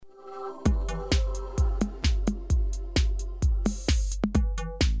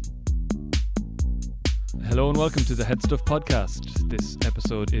Hello and welcome to the Headstuff podcast. This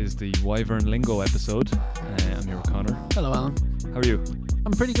episode is the Wyvern Lingo episode. I'm here with Connor. Hello, Alan. How are you?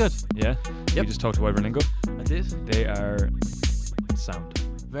 I'm pretty good. Yeah? Yep. We just talked to Wyvern Lingo. I did. They are sound.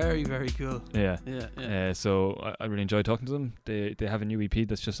 Very, very cool. Yeah. Yeah. So I really enjoyed talking to them. They have a new EP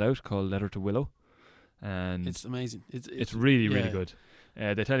that's just out called Letter to Willow. And It's amazing. it's really, really good.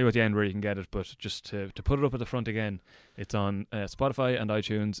 They tell you at the end where you can get it, but just to put it up at the front again, it's on Spotify and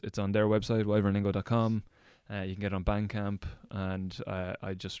iTunes. It's on their website, wyvernlingo.com. You can get it on Bandcamp, and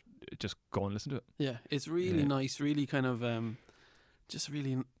I just go and listen to it. Yeah, it's really nice, really kind of just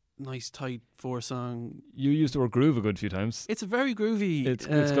really nice, tight 4-song. You used the word groove a good few times. It's a very groovy. It's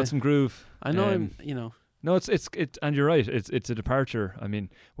got some groove. I know. No, it's and you're right. It's a departure. I mean,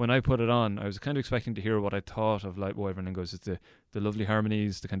 when I put it on, I was kind of expecting to hear what I thought of like Wyvern Lingo. It's the lovely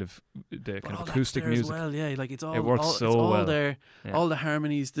harmonies, the kind of acoustic music. As well, yeah, like it's all. It works so well. All there, Yeah. all the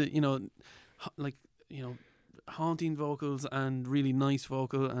harmonies. Haunting vocals and really nice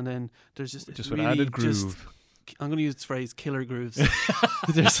vocal, and then there's just with really added groove. I'm going to use the phrase "killer grooves."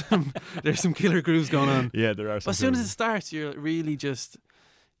 there's some killer grooves going on. Yeah, there are. But as soon as it starts, you're really just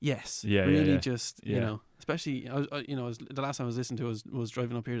just especially the last time I was listening to was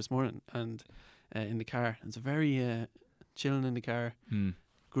driving up here this morning and in the car. It's a very chilling in the car,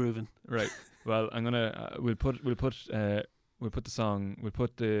 grooving. Right. Well, I'm gonna we'll put the song. We'll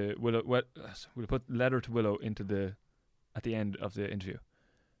put the Willow. We'll put Letter to Willow at the end of the interview.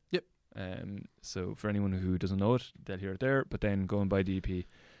 Yep. So for anyone who doesn't know it, they'll hear it there. But then go and buy the EP,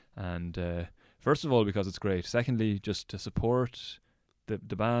 and first of all because it's great. Secondly, just to support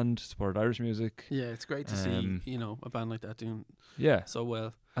the band, support Irish music. Yeah, it's great to see a band like that doing so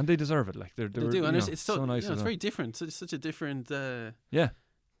well, and they deserve it. Like they do, and it's so nice. It's well. very different. So it's such a different. They've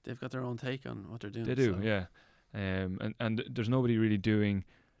got their own take on what they're doing. They do, yeah. And there's nobody really doing.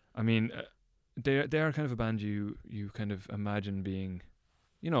 I mean, they are kind of a band you kind of imagine being,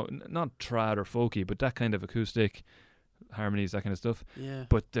 not trad or folky, but that kind of acoustic harmonies, that kind of stuff. Yeah.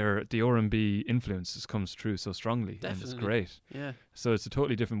 But the R&B influence comes through so strongly, Definitely. and it's great. Yeah. So it's a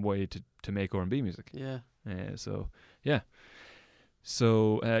totally different way to make R&B music. Yeah. So we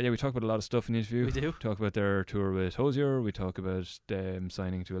talk about a lot of stuff in the interview. We do. We talk about their tour with Hozier. We talk about them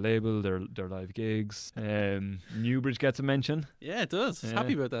signing to a label, their live gigs. Newbridge gets a mention. Yeah, it does.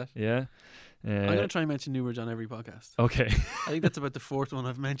 Happy about that. Yeah. I'm going to try and mention Newbridge on every podcast. Okay. I think that's about the fourth one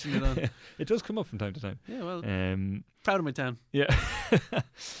I've mentioned it on. It does come up from time to time. Yeah, well, proud of my town. Yeah.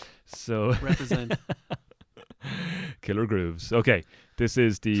 So represent. Killer grooves. Okay, this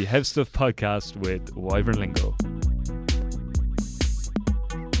is the Headstuff podcast with Wyvern Lingo.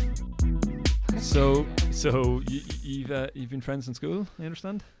 So you've been friends in school, I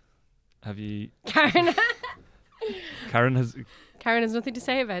understand? Have you? Karen Karen has nothing to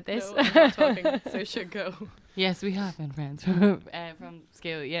say about this. No, I'm not talking, so should go. Yes, we have been friends from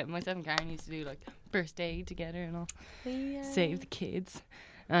school. Yeah, myself and Karen used to do like first aid together and all. Save the kids.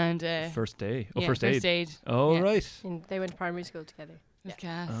 And first aid. First aid. Oh, yeah. Right. And they went to primary school together. It was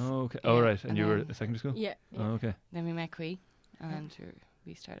class. Oh, okay. Yeah. Oh, right. And you were at secondary school? Yeah. Oh, okay. Then we met Quee, and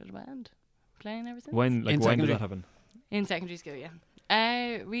we started a band, playing ever since. When did that happen? In secondary school, yeah.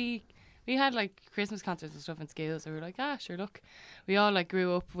 We had like Christmas concerts and stuff in school, so we were like, sure, look. We all like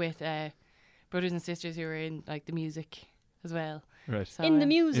grew up with brothers and sisters who were in like the music as well. Right. So, in the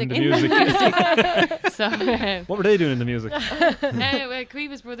music. So what were they doing in the music?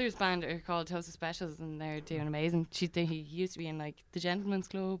 Queeva's brothers band are called House of Specials, and they're doing amazing. He used to be in like the Gentleman's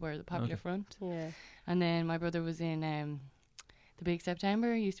Club or the Popular Front. Yeah. And then my brother was in the Big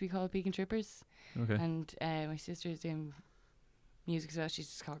September, used to be called Beacon Trippers. Okay. And my sister's doing music as well. She's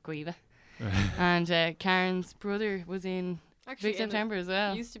just called Queeva. And Karen's brother was in Big September as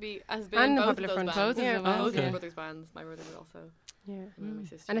well. Used to be and both Popular of those Front. bands. Yeah, Both okay. of brothers' bands. My brother would also. Yeah. And my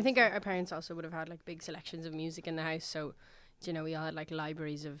sister. And I think our parents also would have had like big selections of music in the house. So, we all had like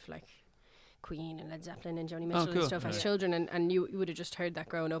libraries of like Queen and Led Zeppelin and Joni Mitchell and stuff as children. And you would have just heard that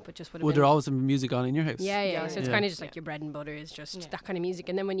growing up. It just would have been. There always been music on in your house? Yeah. So it's kind of just like your bread and butter is just that kind of music.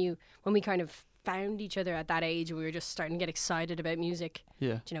 And then when we kind of found each other at that age, and we were just starting to get excited about music.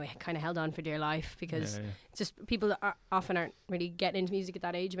 Yeah. We kind of held on for dear life because it's just people that often aren't really getting into music at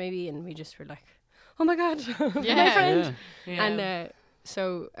that age, maybe, and we just were like, oh my god, my friend. Yeah. And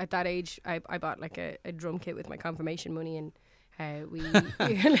so at that age, I bought like a drum kit with my confirmation money, and we like,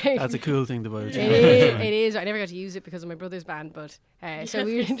 that's a cool thing to buy. It is. I never got to use it because of my brother's band, but so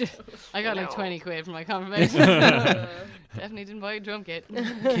we were just, I got like 20 quid for my confirmation. Definitely didn't buy a drum kit.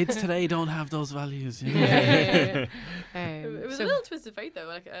 Kids today don't have those values. It was a little twist of fate though.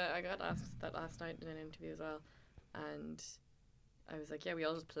 Like I got asked that last night in an interview as well, and I was like, yeah, we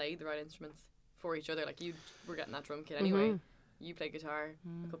all just played the right instruments for each other. Like, you were getting that drum kit anyway. You played guitar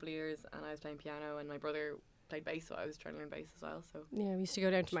a couple of years, and I was playing piano, and my brother played bass, so I was trying to learn bass as well. So yeah, we used to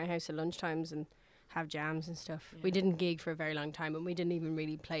go down to my house at lunchtimes and have jams and stuff. We didn't gig for a very long time, and we didn't even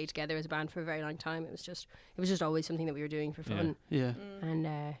really play together as a band for a very long time. It was just always something that we were doing for fun. And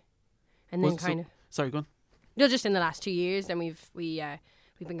then kind of sorry, go on. No, just in the last 2 years, then we've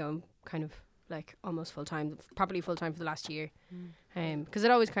been going kind of like almost full time, properly full time for the last year, because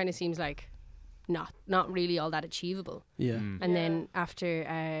it always kind of seems like not really all that achievable. And then after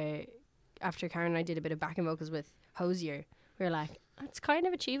Karen and I did a bit of backing vocals with Hozier, we were like, it's kind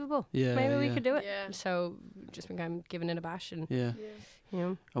of achievable. Maybe we could do it. So just been kind of giving it a bash, and you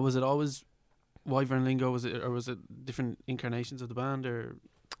know. And was it always Wyvern Lingo? Was it different incarnations of the band, or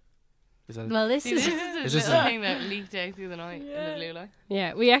is that? Well, this is a little thing that leaked out the other night in the blue light.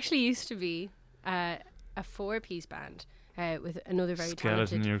 Yeah, we actually used to be a 4-piece band. With another very skeleton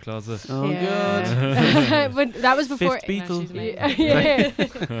talented in your closet. Oh god! But that was before. Fifth Beatle.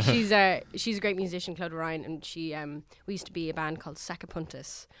 She's a great musician, Claude Ryan, and she we used to be a band called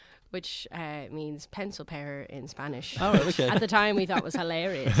Sacapuntas, which means pencil pair in Spanish. Oh, right, okay. At the time, we thought was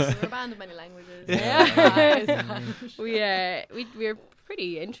hilarious. We're a band of many languages. We were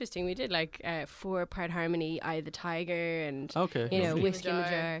pretty interesting. We did like 4-part harmony, Eye the Tiger, and Whiskey in the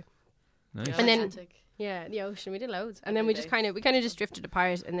Jar. Nice. And then the Ocean. We did loads, and then we kind of just drifted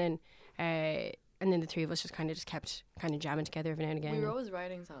apart, and then the three of us just kept jamming together every now and again. We were always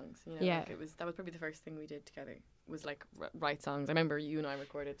writing songs, you know. Like that was probably the first thing we did together. Was like write songs. I remember you and I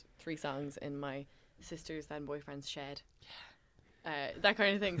recorded 3 songs in my sister's then boyfriend's shed. That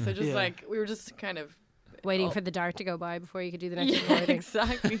kind of thing. So just like we were just kind of waiting for the dart to go by before you could do the next recording.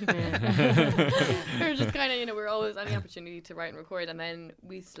 Exactly. We were just kind of, we were always any opportunity to write and record, and then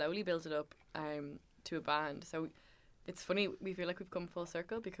we slowly built it up to a band. So it's funny, we feel like we've come full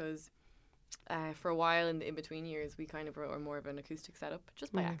circle, because for a while in the in-between years we kind of were more of an acoustic setup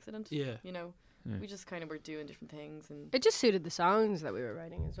just by accident. We just kind of were doing different things, and it just suited the songs that we were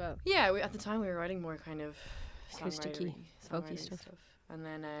writing as well. At the time we were writing more kind of acoustic-y, folky stuff. And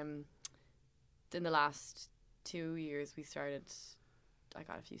then in the last 2 years I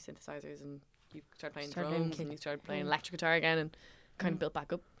got a few synthesizers, and you started playing drums, and you started playing electric guitar again, and kind of built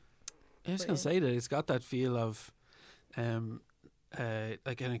back up. I was going to say that it's got that feel of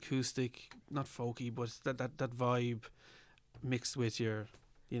like an acoustic, not folky, but that vibe mixed with your,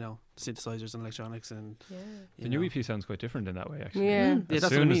 synthesizers and electronics, and the new EP sounds quite different in that way, actually. As soon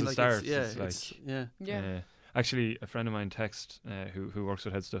what I mean. as it starts, it's actually, a friend of mine texted who works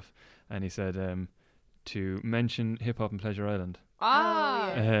with Headstuff, and he said to mention hip hop in Pleasure Island.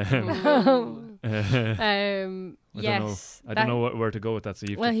 Yes. I don't know where to go with that. So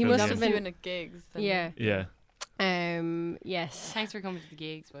he must have been at gigs. Yeah. Yes. Thanks for coming to the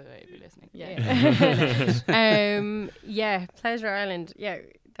gigs, by the way, if you're listening. Pleasure Island. Yeah,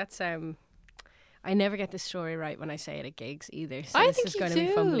 that's I never get this story right when I say it at gigs either. So this is going to be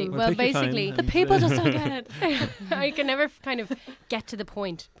fumbly. Well, basically, the people just don't get it. I can never kind of get to the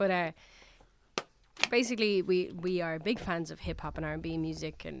point, but basically, we are big fans of hip hop and R&B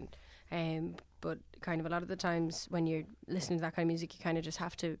music, and but kind of a lot of the times when you're listening to that kind of music, you kind of just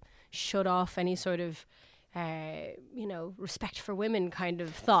have to shut off any sort of respect for women kind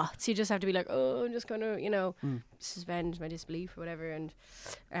of thoughts. You just have to be like, oh, I'm just going to, suspend my disbelief or whatever. And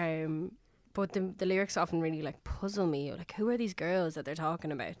but the lyrics often really like puzzle me. Like, who are these girls that they're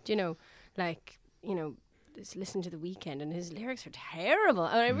talking about? Just listen to The Weeknd, and his lyrics are terrible.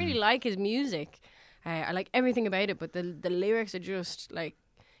 And I really like his music. I like everything about it, but the lyrics are just like,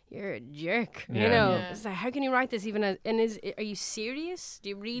 you're a jerk. It's like, how can you write this even are you serious? Do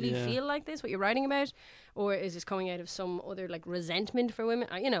you really feel like this, what you're writing about? Or is this coming out of some other like resentment for women?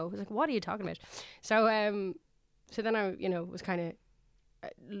 It's like, what are you talking about? So then I was kind of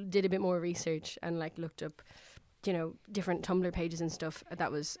did a bit more research and like looked up different Tumblr pages and stuff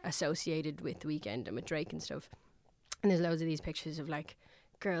that was associated with The Weeknd and with Drake and stuff. And there's loads of these pictures of like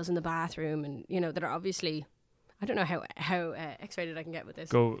girls in the bathroom, and that are obviously, I don't know how X-rated I can get with this.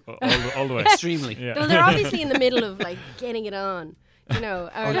 Go all the way. Extremely. Yeah. Well, they're obviously in the middle of like getting it on, or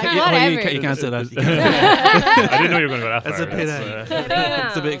whatever. You can't say that. I didn't know you were going to go that far.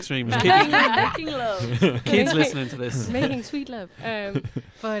 It's a bit extreme. Making love. Kids listening to this. Making sweet love.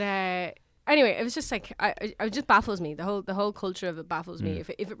 But anyway, it was just like it just baffles me. The whole culture of it baffles me. If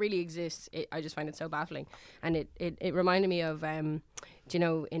it really exists, I just find it so baffling. And it reminded me of in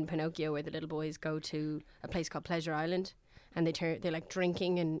Pinocchio, where the little boys go to a place called Pleasure Island, and they're like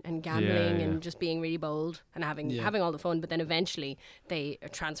drinking and gambling and just being really bold and having all the fun. But then eventually they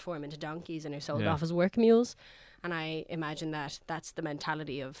transform into donkeys and are sold off as work mules. And I imagine that's the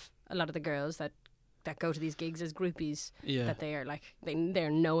mentality of a lot of the girls that go to these gigs as groupies, Yeah. that they are like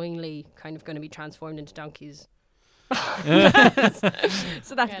they're knowingly kind of going to be transformed into donkeys.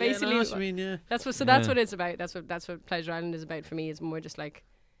 So that's basically what you mean, yeah. that's what it's about. That's what Pleasure Island is about for me. Is more just like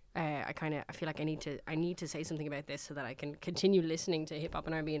I feel like I need to say something about this so that I can continue listening to hip hop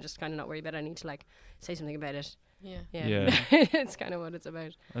and R&B and just kind of not worry about it. I need to like say something about it. Yeah. It's kind of what it's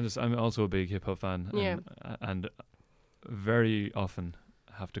about. I'm also a big hip hop fan. Yeah. And very often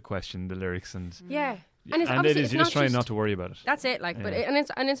have to question the lyrics and Yeah. And you're just trying not to worry about it. That's it, like, but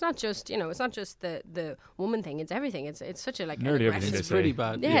it's not just it's not just the woman thing. It's everything. It's such a like nearly everything. It's pretty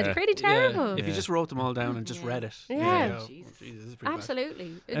bad. Yeah, it's pretty terrible. If you just wrote them all down and just read it, yeah, Jesus, this is pretty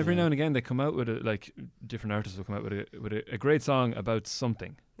absolutely. bad. Every now and again, they come out with like different artists will come out with a great song about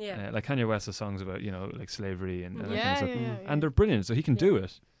something. Yeah, like Kanye West has songs about like slavery and that kind of yeah, stuff, yeah. and they're brilliant. So he can do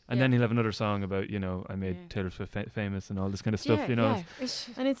it. And Yeah. then he'll have another song about, I made Taylor Swift famous and all this kind of stuff, Yeah.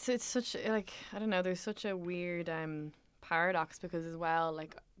 And it's such like, I don't know, there's such a weird paradox because as well,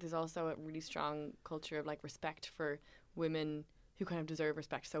 like there's also a really strong culture of like respect for women who kind of deserve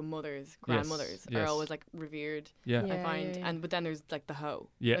respect. So mothers, grandmothers are always like revered. Yeah. I find, but then there's like the hoe.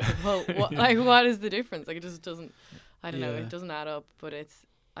 Yeah. It's like, what is the difference? Like it just doesn't. I don't know. Yeah. It doesn't add up. But it's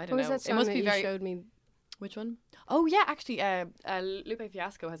I don't What was know. that song It must that be you very. showed me? Which one? Oh yeah, actually, Lupe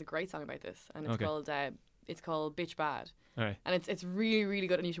Fiasco has a great song about this, and it's called "Bitch Bad," All right. and it's really really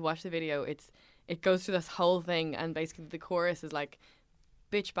good, and you should watch the video. It goes through this whole thing, and basically the chorus is like,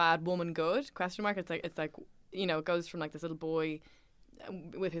 "Bitch bad, woman good?" Question mark. It's like it goes from like this little boy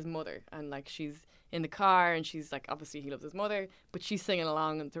with his mother, and like she's in the car, and she's like, obviously he loves his mother, but she's singing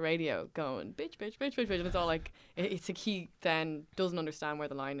along on the radio going bitch bitch bitch bitch bitch, and it's all like it's like he then doesn't understand where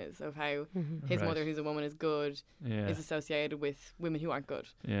the line is of how his Right. mother, who's a woman, is good, is associated with women who aren't good,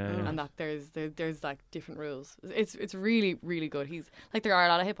 and that there's like different rules. It's really really good. He's like, there are a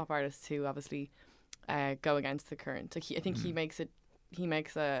lot of hip hop artists who obviously go against the current. Like I think he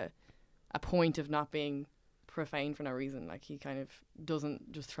makes a point of not being profane for no reason. Like he kind of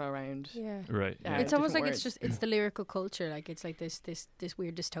doesn't just throw around. Yeah. Right. Yeah. It's almost like words. it's the lyrical culture. Like it's like this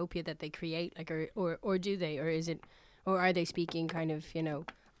weird dystopia that they create. Like or do they, or is it, or are they speaking kind of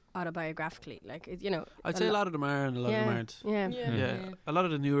autobiographically? Like I'd say a lot of them are, and a lot of them aren't. Yeah. A lot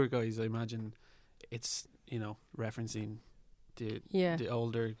of the newer guys, I imagine, it's referencing the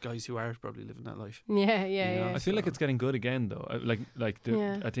older guys who are probably living that life. Yeah. I feel like it's getting good again though.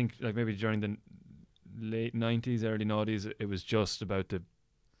 I think like maybe during the late 90s, early 90s, it was just about the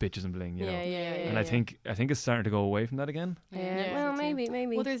bitches and bling, and I think it's starting to go away from that again. Well, maybe.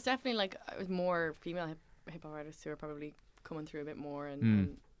 Well, there's definitely like more female hip hop artists who are probably coming through a bit more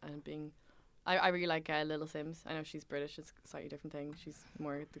and being. I really like Little Sims. I know she's British. It's a slightly different thing. She's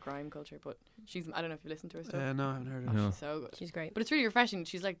more the grime culture, but I don't know if you listen to her stuff. No, I haven't heard of No. her. She's so good. She's great. But it's really refreshing.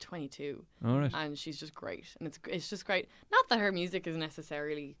 She's like 22, All right. and she's just great. And it's just great. Not that her music is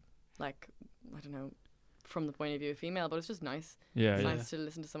necessarily like, I don't know, from the point of view of female, but it's just nice. It's nice to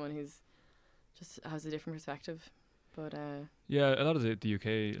listen to someone who's just has a different perspective. But a lot of the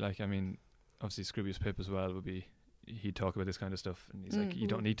UK, like, I mean, obviously Scroobius Pip as well he'd talk about this kind of stuff, and he's like, you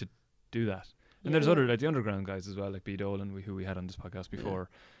don't need to do that. And there's other, like, the underground guys as well, like B. Dolan, who we had on this podcast before.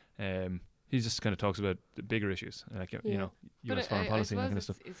 He just kind of talks about the bigger issues, like US foreign policy and that kind of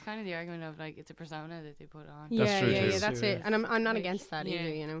stuff. It's kind of the argument of like it's a persona that they put on. That's true too. That's it. And I'm not against that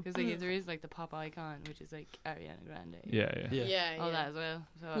either. Because like there is like the pop icon, which is like Ariana Grande. Yeah. All that as well.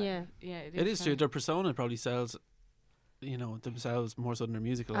 So it is true. Their persona probably sells, themselves more so than their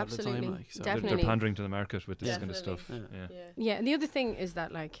music a lot of the time. Like, so. Definitely. They're pandering to the market with this kind of stuff. Yeah. And the other thing is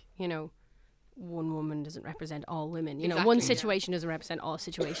that, like, one woman doesn't represent all women. Exactly, one situation doesn't represent all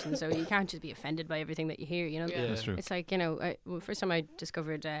situations, so you can't just be offended by everything that you hear. That's true. It's like, first time I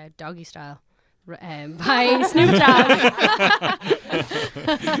discovered Doggy Style by Snoop Dogg.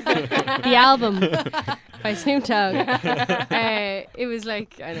 The album by Snoop Dogg. It was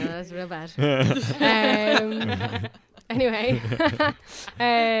like, I know, that's real bad. Anyway,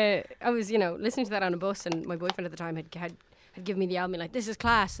 I was, listening to that on a bus, and my boyfriend at the time had given me the album, like, this is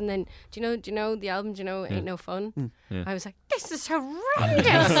class. And then, do you know the album, Ain't No Fun? I was like, this is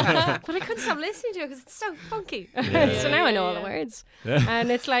horrendous. But I couldn't stop listening to it because it's so funky. So now I know all the words.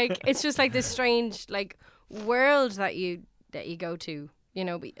 And it's like, it's just like this strange, like, world that you go to,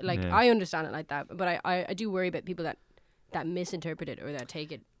 I understand it like that. But I do worry about people that misinterpret it or that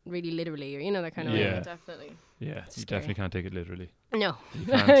take it really literally, or that kind of way. Definitely. Yeah, you definitely can't take it literally. No.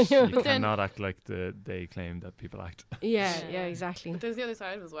 You cannot act like they claim that people act. Yeah, exactly. But there's the other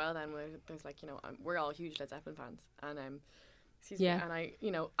side as well then, where there's like, we're all huge Led Zeppelin fans, and Excuse me. And I,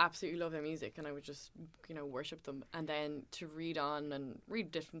 absolutely love their music, and I would just, worship them. And then to read on and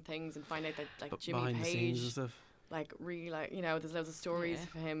read different things and find out that, like, Jimmy Page, and stuff. like, really, like, there's loads of stories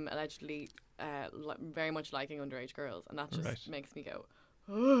of him allegedly very much liking underage girls, and that just makes me go,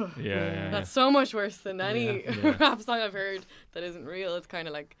 that's so much worse than any rap song I've heard that isn't real. It's kind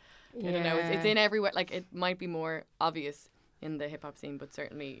of like, I don't know, it's in everywhere. Like, it might be more obvious in the hip hop scene, but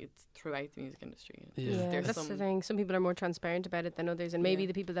certainly it's throughout the music industry. That's the thing. Some people are more transparent about it than others, and maybe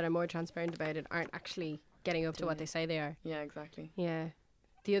the people that are more transparent about it aren't actually getting up to what they say they are. Yeah, exactly. Yeah.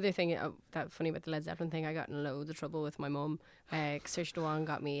 The other thing that funny about the Led Zeppelin thing, I got in loads of trouble with my mum. Saoirse Dewan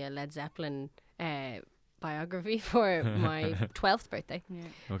got me a Led Zeppelin biography for my 12th birthday.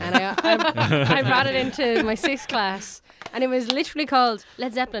 Okay. And I brought it into my 6th class, and it was literally called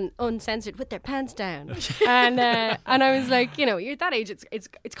Led Zeppelin Uncensored with Their Pants Down. And I was like, you're at that age,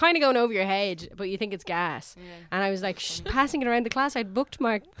 it's kind of going over your head, but you think it's gas. And I was like passing it around the class. I'd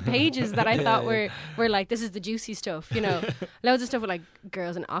bookmarked pages that I thought were like, this is the juicy stuff, loads of stuff with like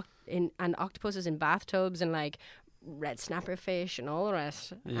girls and octopuses in bathtubs and like red snapper fish and all the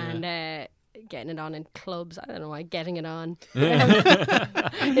rest. And getting it on in clubs. I don't know why getting it on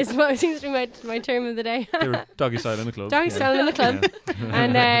is what seems to be my term of the day. They were doggy style in the club. Doggy style in the club.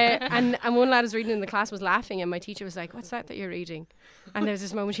 And one lad was reading in the class, was laughing, and my teacher was like, "What's that you're reading?" And there was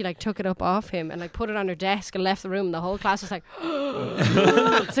this moment she like took it up off him and like put it on her desk and left the room. The whole class was like,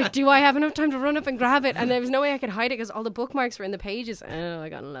 it's like, do I have enough time to run up and grab it? And there was no way I could hide it because all the bookmarks were in the pages. I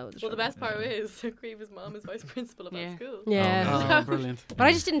got in loads. Well, the best part is Creeve's mom is vice principal of that school. Yeah. Oh, brilliant. But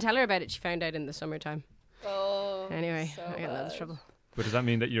I just didn't tell her about it. She found out in the summertime. Oh. Anyway, so I got loads of trouble. But does that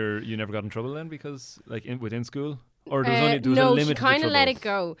mean that you never got in trouble then because like within school? Or there was a limit she kind to of let it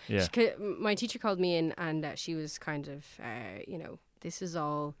go. Yeah. My teacher called me in and she was kind of, this is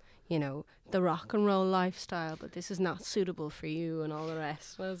all, the rock and roll lifestyle, but this is not suitable for you and all the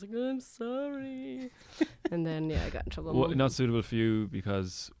rest. And I was like, I'm sorry. And then, I got in trouble. Not suitable for you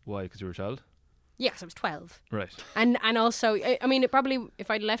because, why? Because you were a child? Yes, I was 12. Right. And also, I mean, it probably,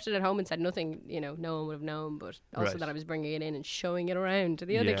 if I'd left it at home and said nothing, no one would have known, but also that I was bringing it in and showing it around to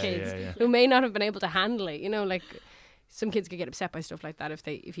the other kids who may not have been able to handle it. Like some kids could get upset by stuff like that if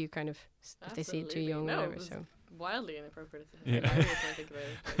they see it too young or whatever. So wildly inappropriate. I think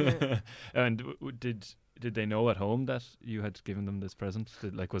about it. And did they know at home that you had given them this present?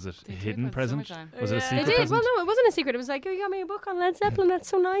 Was it a hidden present? Was it a secret present? Well, no, it wasn't a secret. It was like, oh, you got me a book on Led Zeppelin. That's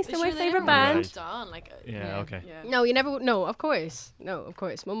so nice. They're my favourite band. Okay. Yeah. No, you never. No, of course.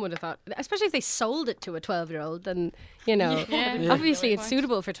 Mum would have thought, especially if they sold it to a 12-year-old, then obviously it's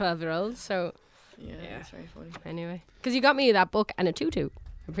suitable for 12-year-olds. So yeah, that's very funny. Anyway, because you got me that book and a tutu.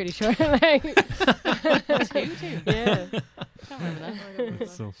 I'm pretty sure. Tutu. Yeah. I can't remember that.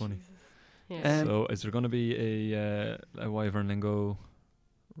 That's so funny. Yeah. So is there going to be a Wyvern Lingo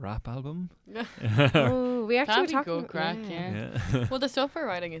rap album? Oh, we actually were talking good crack, Well, the stuff we're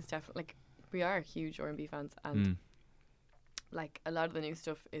writing is definitely like, we are huge R&B fans, and like a lot of the new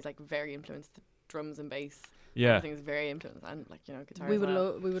stuff is like very influenced. The drums and bass, everything is very influenced, and like guitar. We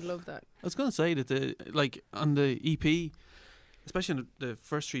would love that. I was going to say that on the EP, especially on the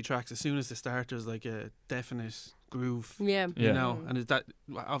first 3 tracks, as soon as they start, there's like a definite groove. Yeah. And that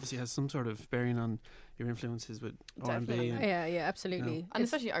obviously has some sort of bearing on your influences with R&B. Yeah, absolutely. And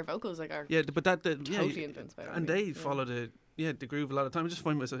especially our vocals, like our but totally influenced by it. And they follow the groove a lot of time. I just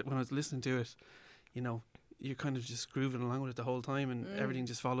find myself when I was listening to it, you're kind of just grooving along with it the whole time, and everything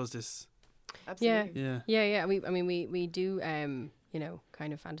just follows this. Absolutely. Yeah. We do kind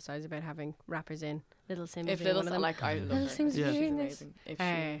of fantasize about having rappers in. Little Sims. If Little Sims, I love Little Sims she's amazing.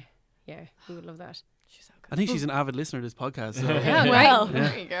 We would love that. She's so good. I think she's an avid listener to this podcast. So.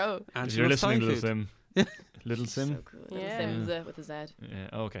 There you go. And you're listening to Little Sim. Little Sim. So cool. Little Sims with a Z.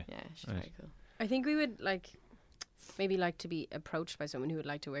 Yeah. Okay. Yeah, she's very cool. I think we would maybe like to be approached by someone who would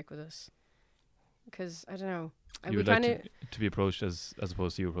like to work with us. Because I don't know. You would like to be approached as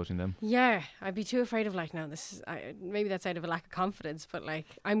opposed to you approaching them? Yeah, I'd be too afraid of no, this is maybe that's out of a lack of confidence, but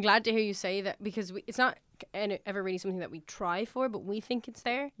I'm glad to hear you say that, because it's not ever really something that we try for, but we think it's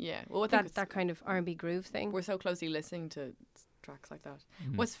there. Yeah, well, that kind of R&B groove thing. We're so closely listening to tracks like that.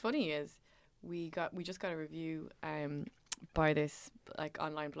 What's funny is we just got a review by this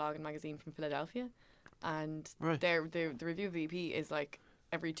online blog and magazine from Philadelphia, and the review of the EP is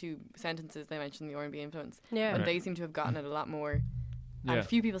every 2 sentences they mention the R&B influence. Yeah. And they seem to have gotten it a lot more. And a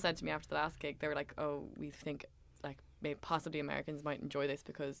few people said to me after the last gig, they were like, oh, we think maybe possibly Americans might enjoy this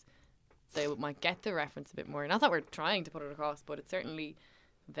because they might get the reference a bit more. Not that we're trying to put it across, but it's certainly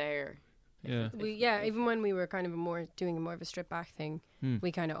there. Yeah. Even when we were kind of doing more of a strip back thing,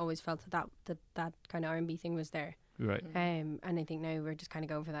 we kind of always felt that kind of R&B thing was there. Right. And I think now we're just kind of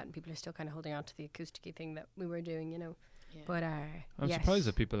going for that, and people are still kind of holding on to the acousticy thing that we were doing, Yeah. But I'm surprised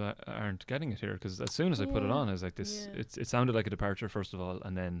that people aren't getting it here, because as soon as I put it on, I was like, this. It sounded like a departure first of all,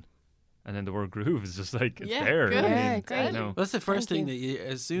 and then the word groove is just like it's there. Good. Great. You know. Well, that's the first thing that you,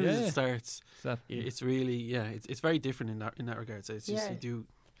 as soon as it starts, that, it's really it's very different in that regard. So it's just you do.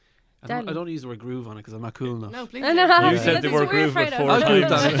 I don't use the word groove on it because I'm not cool enough. No, please. You said the word groove but 4 I grooved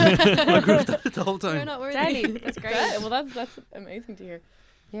times. on it. I grooved on it the whole time. We're not worthy. Daddy, that's great. Well, that's amazing to hear.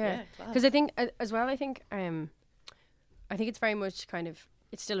 Yeah, because I think as well. I think it's very much kind of.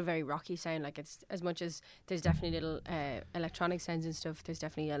 It's still a very rocky sound. Like it's as much as there's definitely little electronic sounds and stuff. There's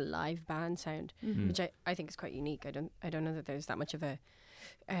definitely a live band sound, which I think is quite unique. I don't know that there's that much of a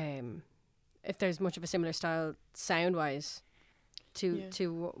if there's much of a similar style sound wise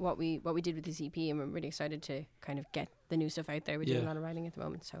to what we did with this EP, and we're really excited to kind of get the new stuff out there. We're doing a lot of writing at the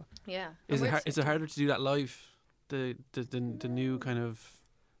moment, so Is it harder to do that live? The new kind of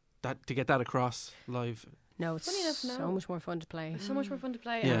that to get that across live. No, it's so much more fun to play. So much more fun to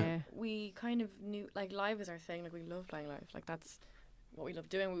play. Yeah. And we kind of knew, like, live is our thing. Like, we love playing live. Like, that's what we love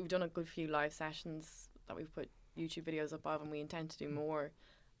doing. We've done a good few live sessions that we've put YouTube videos up of, and we intend to do more.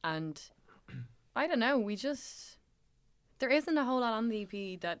 And I don't know, there isn't a whole lot on the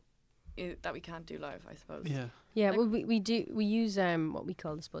EP that we can't do live, I suppose. Yeah. Yeah, well, we use what we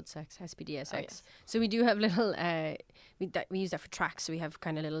call the Spud Sex, SPDSX. Yes. So we do have little we use that for tracks. So we have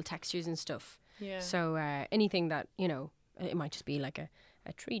kind of little textures and stuff. Yeah. So anything that it might just be like a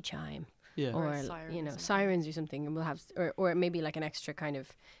tree chime, or sirens or something, and we'll have or maybe like an extra kind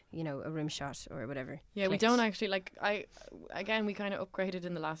of a rim shot or whatever. Yeah, clicks. We don't actually we kind of upgraded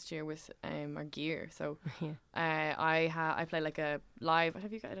in the last year with our gear. So I play like a live. I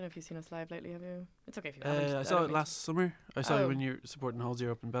don't know if you've seen us live lately. Have you? It's okay if you haven't. I saw it last summer. I saw it when you're supporting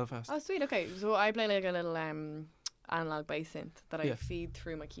Hozier up in Belfast. Oh, sweet. Okay, so I play like a little analog bass synth that I feed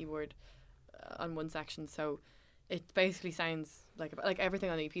through my keyboard on one section. So it basically sounds like everything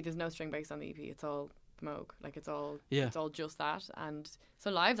on the EP. There's no string bass on the EP. It's all Moog. Like it's all just that. And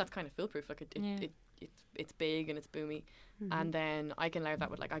so live, that's kind of foolproof. Like it's big and it's boomy. And then I can layer that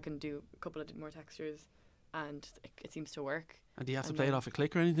with I can do a couple of more textures, and it seems to work. And do you have to play it off a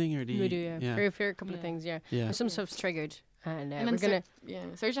click or anything, or do you? We do, for a couple of things, yeah. Some stuff's triggered, and we're gonna.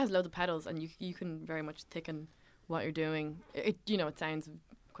 Serge has loads of pedals, and you can very much thicken what you're doing. It sounds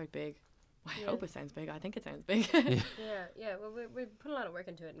quite big. I hope it sounds big. I think it sounds big. Yeah. Well, we're putting a lot of work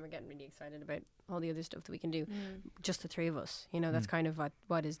into it, and we're getting really excited about all the other stuff that we can do. Just the three of us, that's kind of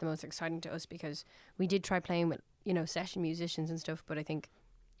what is the most exciting to us, because we did try playing with session musicians and stuff, but I think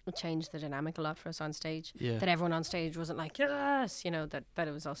it changed the dynamic a lot for us on stage. Yeah. That everyone on stage wasn't like yes, that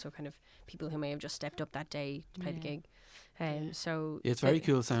it was also kind of people who may have just stepped up that day to play the gig. So it's very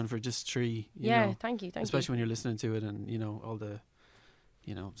cool sound for just three. Thank you. Especially when you're listening to it, and all the.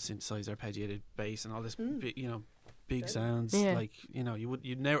 Synthesizer, arpeggiated bass, and all this, big sounds. Yeah. Like you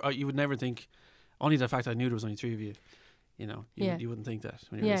would never think. Only the fact I knew there was only three of you. You wouldn't think that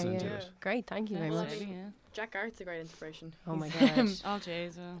when you're listening to it. Great, thank you very much. Jack Art's a great inspiration. Oh my god, Alt J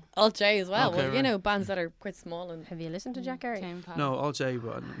as well. Alt J as well. Okay, well, bands that are quite small. And have you listened to Jack Art? No, Alt J,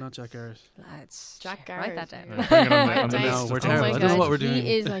 but not Jack Art. Lads, Jack Art. Write that down. No, we're terrible. I don't know what we're doing.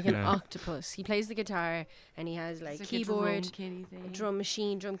 He is like an octopus. He plays the guitar, and he has like keyboard, drum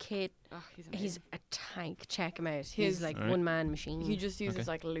machine, drum kit. Oh, he's a tank. Check him out. He's like one man machine. He just uses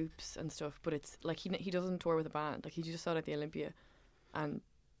like loops and stuff, but it's like he doesn't tour with a band. Like he just started at the Olympia, and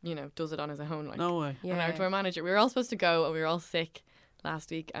does it on his own. Like, no way. Yeah. And our tour manager, we were all supposed to go, and we were all sick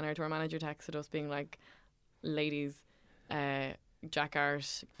last week, and our tour manager texted us being like, "Ladies, Jack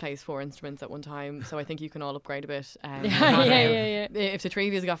Art plays 4 instruments at one time, so I think you can all upgrade a bit." Yeah. If the three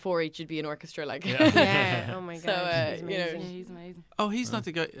of you got 4 each, you'd be an orchestra. Like, Oh my god. So he's amazing. He's amazing. Oh, he's not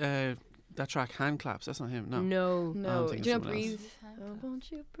the guy. That track, Hand Claps. That's not him. No. Do you know Breathe? Oh,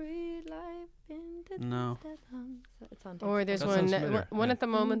 won't you breathe life into No. It's on. Or there's one at the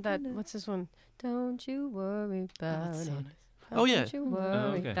moment that what's this one? Don't you worry about it. Oh yeah. Don't you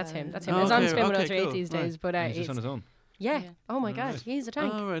worry. Okay. That's him. Oh, it's on okay, Spin okay, 103 cool. these days, but he's just on his own. Yeah. Oh my god, he's a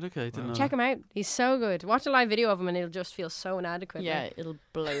tank. Oh right, okay. Didn't know. Check him out. He's so good. Watch a live video of him, and it'll just feel so inadequate. Yeah, it'll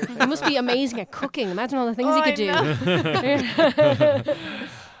blow your face. He must be amazing at cooking. Imagine all the things he could do.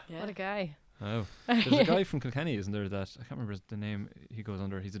 What a guy. Oh, there's a guy from Kilkenny, isn't there? That I can't remember the name he goes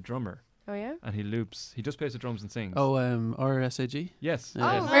under. He's a drummer. Oh yeah. And he loops. He just plays the drums and sings. Oh, RSAG. Yes.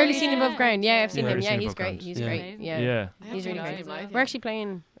 Yeah. Early Seen Above Ground. Yeah, I've seen him. Early Yeah, Seen he's Above great. Ground. He's Yeah. great. Yeah. Yeah. He's really great. We're actually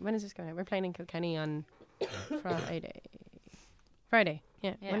playing. When is this going out? We're playing in Kilkenny on Friday.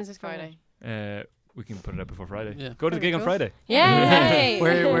 Yeah. When is this Friday? We can put it out before Friday. Yeah. Go to the gig on Friday. Yeah.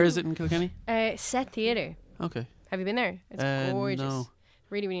 Where is it in Kilkenny? Set Theatre. Okay. Have you been there? It's gorgeous. No.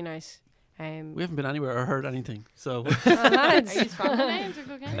 Really, really nice. We haven't been anywhere or heard anything. So lads. Are you from the names or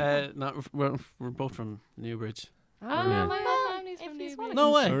Kilkenny? we're both from Newbridge. Oh, Yeah. my whole family's from Newbridge.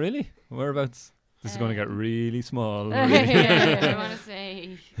 No way. Oh, really? Whereabouts? This is going to get really small. I Really. want to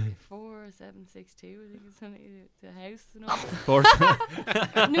say 4762. I think it's only the house.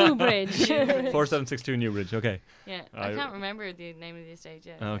 Newbridge. 4762 Newbridge. Okay. Yeah, I can't remember the name of the estate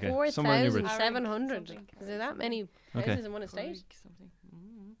yet. Okay. Somewhere in Newbridge. 4,700. Something. Is there that many Okay. houses in one estate? Something.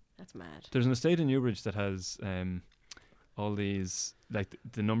 That's mad. There's an estate in Newbridge that has all these, like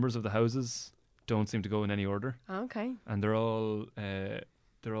the numbers of the houses don't seem to go in any order, Okay. and they're all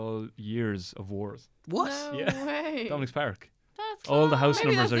years of wars. What? No Yeah. way. Dominic's Park. That's All the house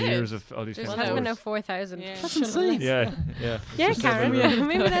Maybe numbers are that's it. years of all these There's famous has been wars. now 4,000. Yeah. That's insane. Yeah. Yeah, Just Karen. several- Yeah,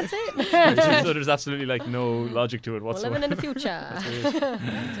 maybe that's it. So there's absolutely like no logic to it We're whatsoever. living in the future.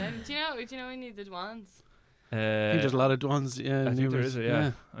 Do you know any of the Dwans? I think there's a lot of ones. Yeah, I think there Newbridge. is.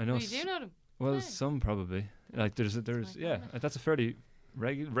 Yeah, I know. You do know them? Well, Nice. some probably. Like there's my yeah. family. That's a fairly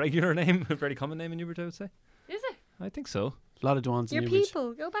regular name, a very common name in Newbridge, I would say. Is it? I think so. A lot of ones in Your Newbridge.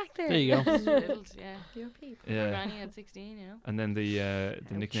 people, go back there. There you go. Riddled, yeah. Your people. My Yeah. granny had 16, you know. And then the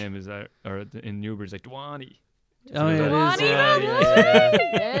nickname is in Newbridge like Dwani. Oh, yeah, it is. Dwani, Yeah, that's yeah, yeah.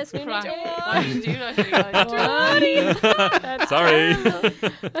 Yes, we need Crack. to. Why did you do that to you guys? Dwani. Sorry.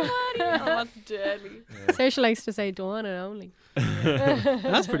 Oh, that's deadly. So she likes to say Dwana only.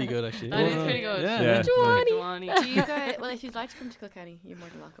 That's pretty good, actually. That is pretty good. Yeah. Yeah. Dwani. Do you guys? Well, if you'd like to come to Kilkenny, you're more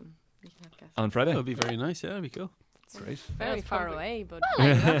than welcome. You can have guests. On Friday. That would be very nice. Yeah, that'd be cool. That's right. Very That's far probably- away, but you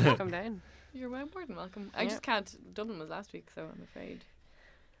have to come down. You're more than welcome. I Yeah. just can't. Dublin was last week, so I'm afraid.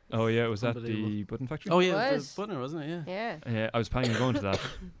 Oh yeah, was that the Unbelievable. button factory? Oh, yeah, it Was. was Bunner, wasn't it? Yeah. Yeah. I was planning on going to that,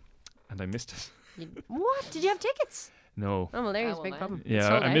 and I missed it. What? Did you have tickets? No. Oh, well, there's Oh, a big well, problem. Yeah,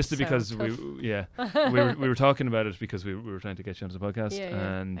 Sold I missed out, it because so tough. we were talking about it because we were trying to get you onto the podcast, Yeah,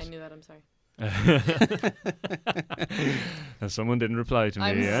 yeah. and I knew that. I'm sorry. and someone didn't reply to me.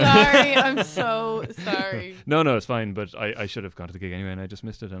 I'm yeah. sorry. I'm so sorry. No, it's fine. But I should have gone to the gig anyway, and I just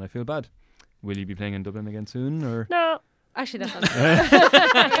missed it, and I feel bad. Will you be playing in Dublin again soon, or? No. Actually, that's not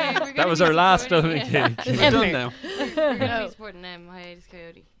That was our last Dublin gig. We're done now. We're going to be supporting Hiatus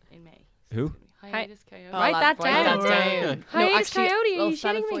Coyote in May. Who? Hiatus Coyote. Write that Write down. that down. Okay. Hiatus actually, Coyote, are I'll you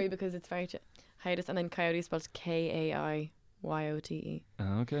spell it shitting for me? you because it's very hiatus, and then coyote is spelled Kaiyote.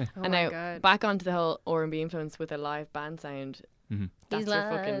 Oh, okay. Oh And my now God. back onto the whole R&B influence with a live band sound. Mm-hmm. That's These your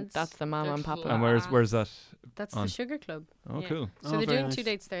fucking. lads. That's the mama and papa. And where's that? That's on. the Sugar Club. Oh, Yeah. cool. So Oh, they're very doing nice. 2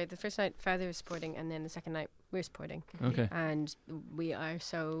 dates there. The first night, Father is supporting, and then the second night, we're supporting. Okay. And we are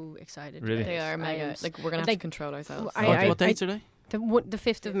so excited. Really? about They it. are I mega. am Like we're gonna have like, to control ourselves. Okay. What dates are they? The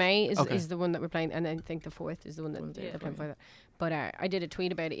 5th of May is Okay. the one that we're playing, and I think the 4th is the one that One they're day playing before. for that. But I did a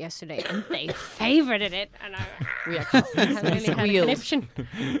tweet about it yesterday, and they favorited it, and I We actually had really had a squealed. conniption.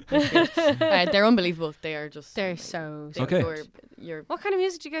 They're unbelievable. They are just. They're so. they- Okay. You're What kind of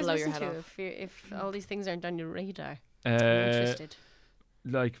music do you guys Blow your listen head to off. if all these things aren't on your radar? Uh, I'm interested.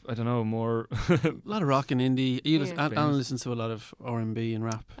 like I don't know, more. A lot of rock and indie. Yeah. Alan listens to a lot of R&B and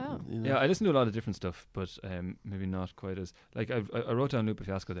rap. Oh. you know. Yeah, I listen to a lot of different stuff, but maybe not quite as like I wrote down Lupe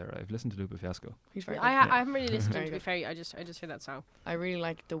Fiasco there. I've listened to Lupe Fiasco. He's very. I good. haven't really listened to him, Very to be good. fair. I just heard that song. I really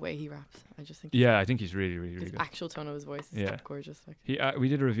like the way he raps. I just think. Yeah, I think he's really His good. actual tone of his voice is Yeah. gorgeous. Like. He we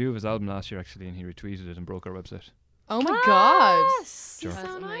did a review of his album last year actually, and he retweeted it and broke our website. Oh my god. Yes! Sure. He's so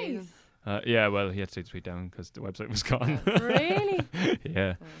That's nice. amazing. Yeah, well, he had to take the tweet down because the website was gone. Really?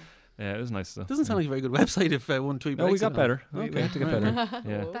 Yeah, yeah, it was nice though. Doesn't sound like a very good website if one tweet No, we breaks got it. better. We Okay, had to get right. better.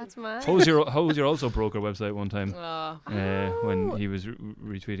 Yeah. That's mad. Hozier also broke our website one time Oh. when he was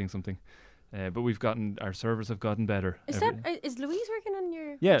retweeting something. But our servers have gotten better. Is is Louise working on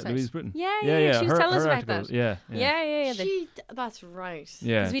your Yeah, website? Louise Britton. Yeah. Yeah. She was telling us her about article, that. Yeah. Yeah. That's right.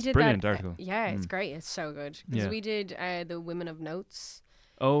 Yeah, 'Cause we it's did brilliant that, article. Yeah, it's Mm. great. It's so good. Because Yeah. we did the Women of Notes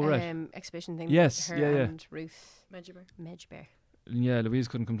Oh, right. exhibition thing. Yes, with her yeah. and Ruth Medjugorje. Medjugorje. Yeah, Louise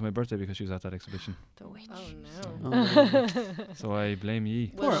couldn't come to my birthday because she was at that exhibition. The witch. Oh no. Oh, So I blame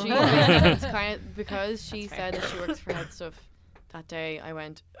ye. Well, Poor- she it's kind of because she That's said that she works for Headstuff. That day, I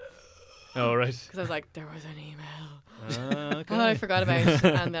went Oh, right. because I was like, there was an email. Okay. Oh, I forgot about it,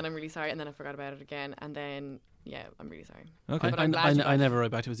 and then I'm really sorry, and then I forgot about it again, and then yeah, I'm really sorry. Okay. But I'm glad you I never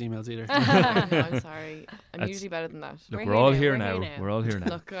write back to his emails either. No, I'm sorry. I'm That's- usually better than that. Look, We're we're here all now, here we're now. here now. We're all here now.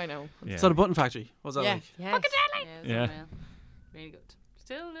 Look, I know. Yeah. So the Button Factory, what was that Yeah. like? Yes. Yeah, it's Yeah. unreal. Really good.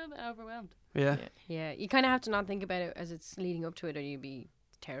 Still a little bit overwhelmed. Yeah. Yeah, you kind of have to not think about it as it's leading up to it, or you'd be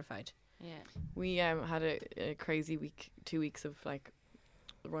terrified. Yeah. We had a crazy week, 2 weeks of like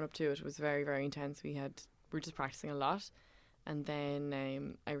the run up to it. It was very, very intense. We were just practicing a lot, And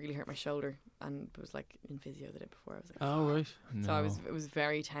then I really hurt my shoulder and was like in physio the day before. I was like, oh right. So it was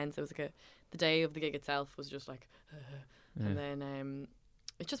very tense. It was like the day of the gig itself was just like, and then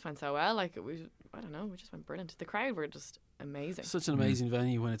it just went so well. Like I don't know, it just went brilliant. The crowd were just amazing. Such an amazing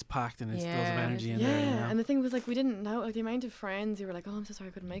venue when it's packed and it's lots of energy in there. Yeah, and the thing was like we didn't know like the amount of friends who were like, oh, I'm so sorry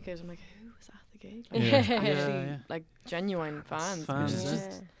I couldn't make it. I'm like, who was at the gig? Like, actually, like genuine fans. Which is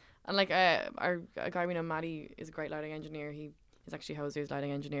just, and like a guy we know, Maddie, is a great lighting engineer. He is actually Hozier's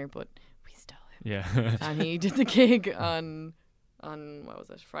lighting engineer, but we stole him. Yeah. And he did the gig on what was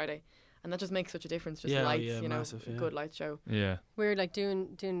it, Friday. And that just makes such a difference. Just lights, you know, massive, a good light show. Yeah. We were like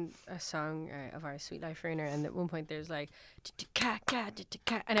doing a song of our Sweet Life Ruiner, and at one point there's like,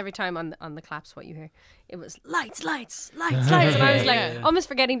 and every time on the claps, what you hear, it was lights, lights, lights, lights, and I was like almost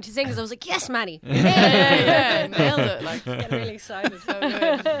forgetting to sing because I was like, yes, Maddie, nailed it, like getting really excited. So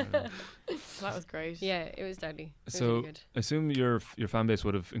good. So that was great. Yeah, it was deadly. So really good. I assume your fan base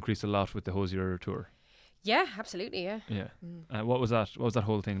would have increased a lot with the Hozier tour. Yeah, absolutely. Yeah. Yeah. What was that? What was that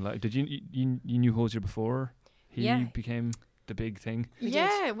whole thing like? Did you knew Hozier before he became the big thing?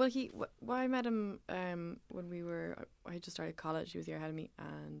 Yeah. Well, I met him when I just started college. He was a year ahead of me,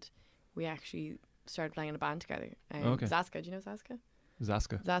 and we actually started playing in a band together. Zaska. Do you know Zaska?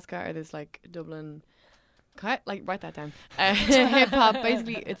 Zaska are this like Dublin. Like write that down. Hip hop.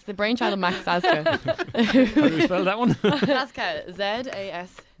 Basically, it's the brainchild of Max Zaska. How do you spell that one? Zaska.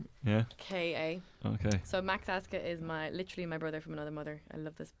 ZAS. Yeah. KA. Okay. So Max Aska is literally my brother from another mother. I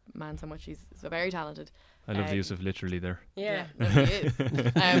love this man so much. He's so very talented. I love the use of literally there. Yeah, no, he is.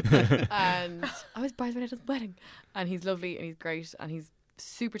 And I was bridesmaid at his wedding, and he's lovely and he's great and he's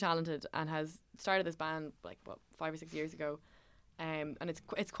super talented and has started this band like 5 or 6 years ago, and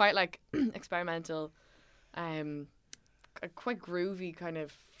it's quite like experimental, quite groovy kind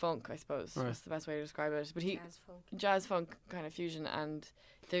of funk, I suppose. Right. That's the best way to describe it. But jazz funk kind of fusion. And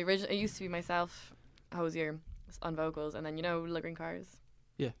the original, it used to be myself, Hozier, on vocals, and then Le Green Cars.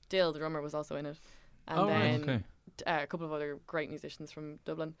 Yeah. Dill, the drummer, was also in it, and then a couple of other great musicians from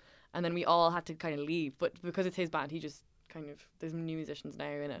Dublin, and then we all had to kind of leave. But because it's his band, he just kind of, there's new musicians now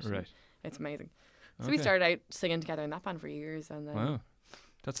in it. Right. It's amazing. So we started out singing together in that band for years, and then. Wow.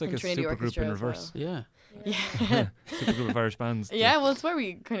 That's like a super group in reverse. Well. Yeah. Super group of Irish bands. Yeah, well, it's where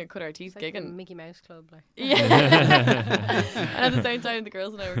we kind of cut our teeth gigging. Like the Mickey Mouse Club, like. Yeah. And at the same time, the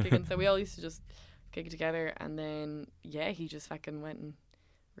girls and I were gigging, so we all used to just gig together. And then, he just fucking went and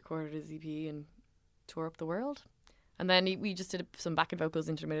recorded his EP and toured up the world. And then we just did some backing vocals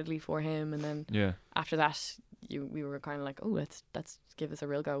intermittently for him. And then after that, we were kind of like, oh, let's give this a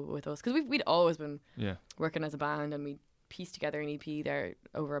real go with us, because we'd always been working as a band, and we pieced together an EP there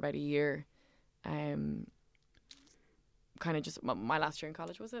over about a year. Kind of just my last year in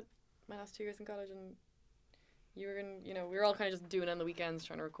college, was it? My last 2 years in college, and you were in, we were all kind of just doing it on the weekends,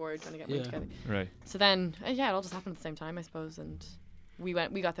 trying to record, trying to get money together. Right. So then, it all just happened at the same time, I suppose, and we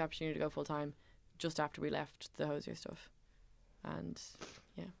got the opportunity to go full time just after we left the Hozier stuff, and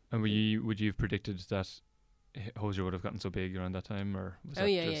And would you have predicted that Hozier would have gotten so big around that time, or was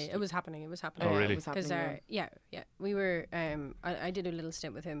it was happening. Oh, really? Because we were. I did a little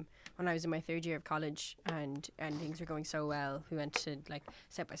stint with him when I was in my 3rd year of college, and things were going so well. We went to like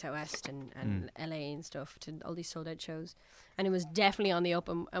South by Southwest and LA and stuff, to all these sold out shows, and it was definitely on the up.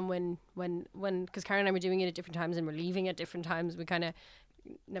 And when because Karen and I were doing it at different times and we're leaving at different times, we kind of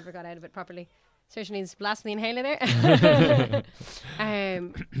never got out of it properly. Seriously needs blasting the inhaler there.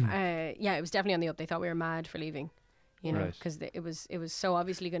 It was definitely on the up. They thought we were mad for leaving, because it was so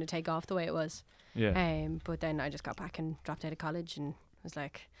obviously going to take off the way it was. Yeah. But then I just got back and dropped out of college and was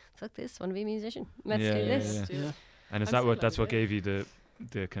like, fuck this, want to be a musician. Let's do this. Yeah. And is that's what gave you the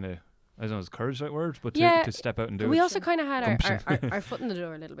kind of, I don't know, is courage that word, but to step out and do it. We also kind of had our foot in the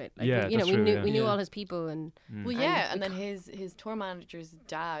door a little bit. Like, we knew all his people and. And then his tour manager's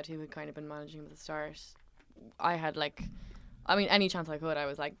dad, who had kind of been managing him at the start, I had any chance I could, I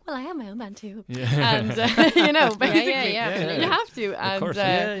was like, well, I have my own band too. Yeah. And, basically, you have to. And of course,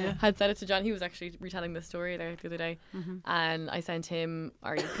 had said it to John. He was actually retelling this story there the other day. Mm-hmm. And I sent him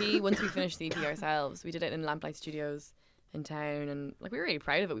our EP. Once we finished the EP ourselves, we did it in Lamplight Studios in town, and we were really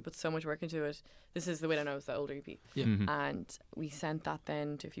proud of it. We put so much work into it. This is the Widow Knows, the older EP. Yeah. Mm-hmm. And we sent that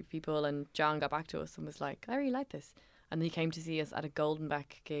then to a few people, and John got back to us and was like, I really like this. And then he came to see us at a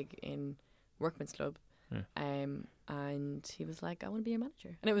Goldenbeck gig in Workman's Club. Yeah. And And he was like, I want to be your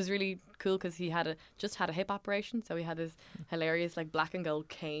manager. And it was really cool because he just had a hip operation. So he had this hilarious like black and gold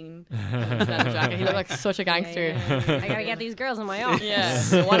cane and his leather jacket. He looked like such a gangster. I gotta get these girls in my office. Yeah.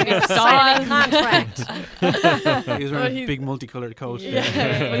 I want to be a Signing star. contract. He was wearing a big multicolored coat.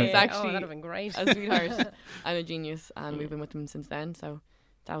 Yeah. But he's Oh, actually that'd have been great. a sweetheart and a genius. And we've been with him since then. So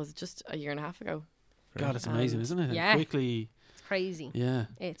that was just a year and a half ago. God, it's amazing, isn't it? Yeah. Quickly. It's crazy. Yeah.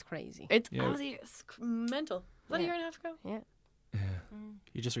 It's crazy. It's Yeah. honestly it's mental. Was that a year and a half ago? Yeah. Yeah.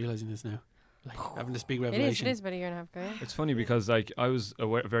 You're just realizing this now. Like having this big It revelation. is about a year and a half ago. Yeah. It's funny because like I was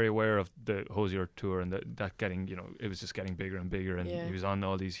very aware of the Hozier tour and that getting, you know, it was just getting bigger and bigger, and Yeah. he was on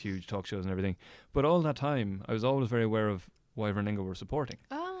all these huge talk shows and everything. But all that time, I was always very aware of Wyvern Lingo were supporting,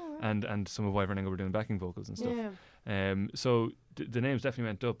 Oh, right. and some of Wyvern Lingo were doing backing vocals and stuff. Yeah. So the names definitely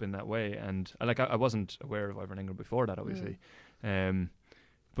went up in that way, and I wasn't aware of Wyvern Lingo before that, obviously.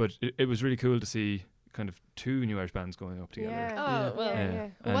 But it was really cool to see kind of two new Irish bands going up together. Yeah. Oh, well. Yeah. Yeah.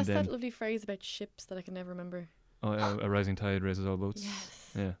 Well, what's And, that lovely phrase about ships that I can never remember? A rising tide raises all boats.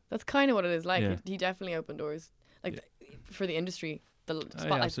 Yes. Yeah. That's kind of what it is like. Yeah. He definitely opened doors like for the industry. The yeah,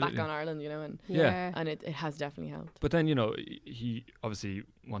 spotlight's back absolutely. on Ireland, you know, and Yeah. it has definitely helped. But then, you know, he obviously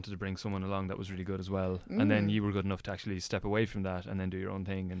wanted to bring someone along that was really good as well. And then you were good enough to actually step away from that and then do your own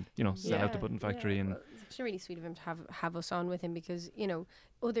thing and, you know, sell out the Button Factory. And Well, it's actually really sweet of him to have us on with him, because, you know,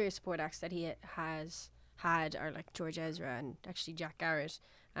 other support acts that he has had are like George Ezra and actually Jack Garrett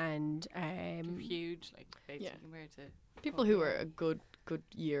and Huge, like basically Yeah. compared to People who are a good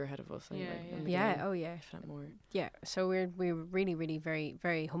year ahead of us. Yeah, Anyway, yeah. in the yeah, game, oh yeah, if not more. yeah. So we're really, really very,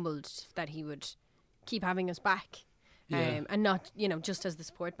 very humbled that he would keep having us back, Yeah. and not, you know, just as the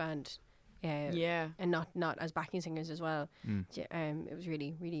support band, Yeah. and not as backing singers as well. It was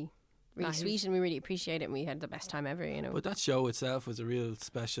really, really, really Ah, sweet, and we really appreciate it. And we had the best time ever, you know. But that show itself was a real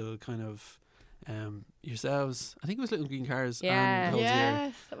special kind of yourselves. I think it was Little Green Cars Yeah. and Hozier.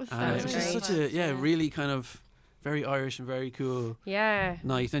 Yes, that was And it was just great. such a really kind kind very Irish and very cool Yeah,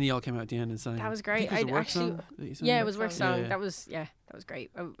 night. Then you all came out at the end and sang. that was I great. think it was a I'd work actually, song that you sang. yeah, it was work song. song. Yeah. That was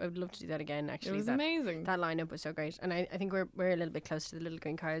great. I would love to do that again. It Actually, was that amazing. that lineup was so great, and I think we're a little bit close to the Little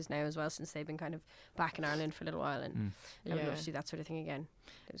Green Cars now as well, since they've been kind of back in Ireland for a little while, and I would love Yeah. to do that sort of thing again.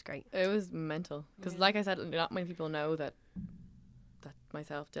 It was great. It was mental because, like I said, not many people know that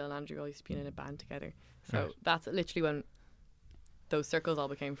myself, Dylan, and Andrew all used to be in a band together. So Right. that's literally when those circles all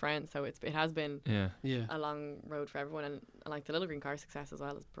became friends. So it has been yeah. Yeah. a long road for everyone, and like the Little Green Car success as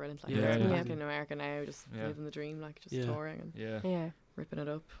well is brilliant. Like Yeah, they're yeah. back in America now, just Yeah. living the dream, like just Yeah. touring and Yeah. Yeah, ripping it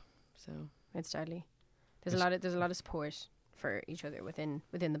up. So it's deadly. There's a lot of support for each other within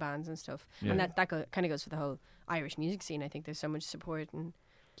the bands and stuff, Yeah. and that kind of goes for the whole Irish music scene. I think there's so much support, and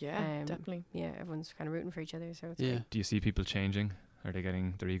yeah, definitely. yeah, everyone's kind of rooting for each other. So it's Yeah. great. Do you see people changing? Are they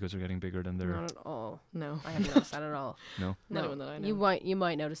getting, their egos are getting bigger than their... Not at all. No, I haven't noticed that at all. No? not one that I know. You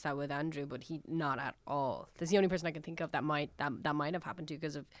might notice that with Andrew, but he not at all. That's the only person I can think of that might have happened to,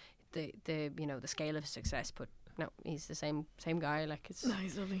 because of the you know, the scale of his success. But no, he's the same guy. Like it's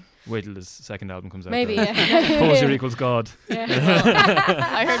Nice, lovely. Wait till his second album comes out. maybe. then. Yeah. Hozier equals God. Yeah.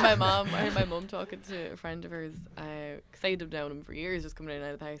 I heard my mum talking to a friend of hers, because I'd have known him for years, just coming in and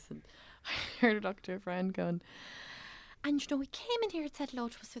out of the house, and I heard her talk to a friend going, and you know, he came in here and said hello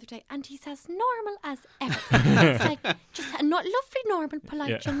to us the other day, and he's as normal as ever. It's like just a lovely, normal,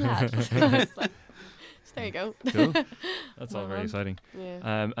 polite young lad. So I was like, so there you go. Cool. That's all Well very done. exciting.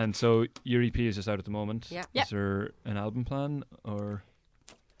 Yeah. And so your EP is just out at the moment. Yeah. Yeah. Is there an album plan or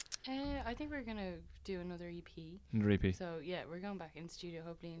I think we're gonna do another EP. another EP? So yeah, we're going back in studio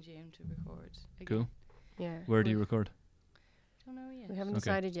hopefully in June to record. Again. Cool. Yeah. Where do you record? Don't know yet. We haven't Okay.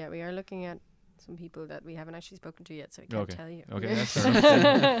 decided yet. We are looking at some people that we haven't actually spoken to yet, so I can't Okay. tell you. Okay, that's fair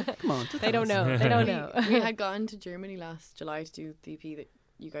enough. Come on. They don't know. They don't know. we had gone to Germany last July to do the EP that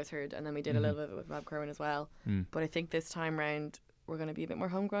you guys heard, and then we did a little bit with Rob Kerwin as well. Mm. But I think this time round we're going to be a bit more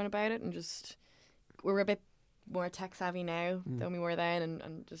homegrown about it, and just we're a bit more tech savvy now than we were then,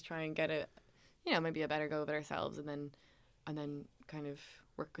 and just try and get it, you know, maybe a better go of it ourselves, and then kind of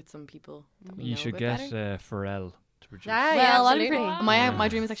work with some people that we know You a should bit get better. Pharrell to produce. Ah, Well, yeah, that'd be absolutely. pretty. My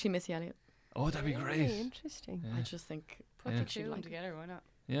dream is actually Missy Elliott. Oh, that'd be Really great. interesting. Yeah. I just think Put Yeah. the two of them together, why not?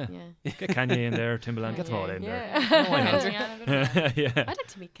 Yeah. yeah. Get Kanye in there, Timbaland, get them all in Yeah. there. Why not? Yeah. Yeah. I'd like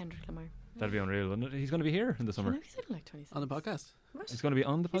to meet Kendrick Lamar. That'd be unreal, wouldn't it? He's going to be here in the I summer. know he's only like 26. On the podcast. He's going to be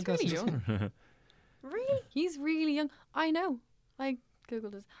on the He's podcast really in the summer. Really? He's really young. I know. I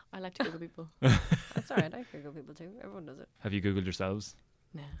googled this. I like to Google people. That's alright. I Google people too. Everyone does it. Have you Googled yourselves?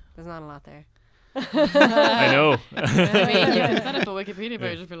 No. There's not a lot there. I know. I mean, you can set up a Wikipedia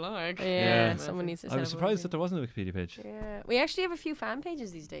page if you like. Yeah, someone needs to set I was up a surprised Wikipedia. that there wasn't a Wikipedia page. Yeah, we actually have a few fan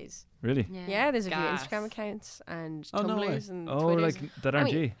pages these days. Really? Yeah, there's a few Gas. Instagram accounts and Oh, no way. Tumblrs and Oh, Twitters. like that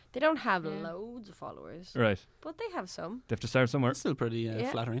aren't you? They don't have Yeah. loads of followers, Right. but they have some. They have to start somewhere. It's still pretty Yeah.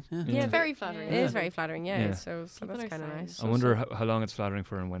 flattering. Yeah. Yeah. It's very flattering. It is very flattering, yeah. Yeah. So People that's are kind of saying. nice. I wonder how long it's flattering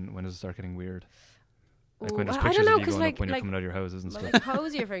for, and when does it start getting weird? Like when there's I pictures don't know, of you 'cause going like, up when you're like, coming out of your houses and well, stuff. like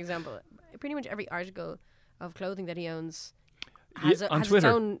Hozier, for example, pretty much every article of clothing that he owns Yeah, has, on has Twitter.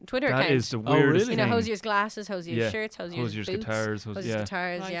 its own Twitter That account. is the Oh, weirdest really? You know, thing. Hozier's glasses, Hozier's Yeah. shirts, Hozier's Hozier's boots, guitars. Hozier's Yeah.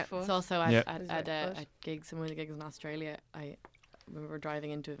 guitars, Right yeah. foot. It's also Yeah. at gigs, some of the gigs in Australia. When we were driving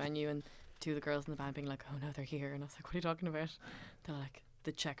into a venue and two of the girls in the band being like, "Oh no, they're here," and I was like, "What are you talking about?" They're like,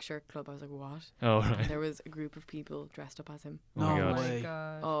 "The Check Shirt Club." I was like, "What?" Oh, And right. there was a group of people dressed up as him. Oh my No God. way.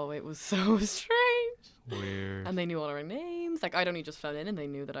 Oh, it was so strange. Weird. And they knew all our names. Like I'd only just flown in and they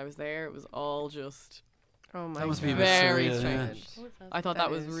knew that I was there. It was all just Oh my That must god. be a bit very surreal, yeah. strange. I thought That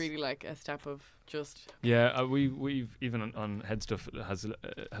that was is- really like a step of just Yeah, we've even on Headstuff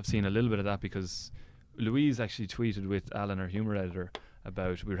have seen a little bit of that, because Louise actually tweeted with Alan, our humour editor,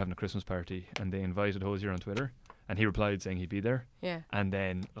 about we were having a Christmas party and they invited Hozier on Twitter, and he replied saying he'd be there. Yeah. And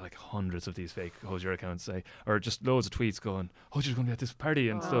then like hundreds of these fake Hozier accounts say, or just loads of tweets going, Hozier's going to be at this party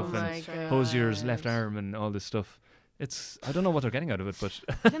and Oh stuff, my and God. Hozier's left arm and all this stuff. I don't know what they're getting out of it, but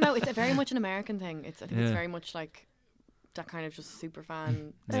I don't know. It's a very much an American thing. I think it's Yeah. very much like that kind of just super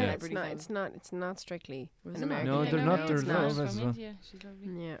fan Yeah. celebrity It's thing. not. It's not strictly Was an it not? American. No, thing. they're not. They're it's not. not. As From well. India. She's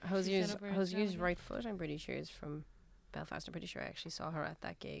lovely. Yeah, set Hozier's up her Hozier's Instagram. right foot. I'm pretty sure is from Belfast. I'm pretty sure I actually saw her at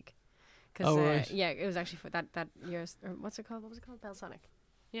that gig. Oh, right. Yeah, it was actually for that year's. Or what's it called? What was it called? Belsonic.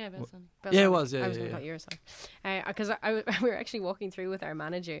 Yeah, Belson. Yeah, it was, yeah, I was yeah, going to call it Eurosonic. Because we were actually walking through with our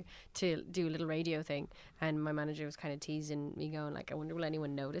manager to do a little radio thing, and my manager was kind of teasing me, going like, "I wonder will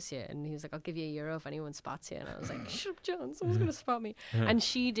anyone notice you?" And he was like, "I'll give you €1 if anyone spots you." And I was like, "Shut up, John! Someone's going to spot me." And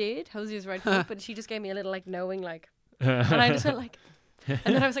she did. Hosier's right foot, but she just gave me a little like knowing like, and I just went like. And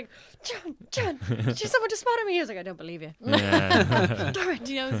then I was like, John, someone just spotted me. He was like, I don't believe you. Yeah. Darn it.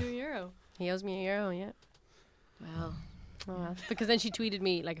 Do you know it's €1? He owes me €1, yeah. Well, Oh, well. Because then she tweeted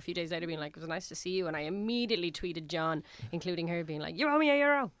me like a few days later being like, it was nice to see you. And I immediately tweeted John, including her, being like, you owe me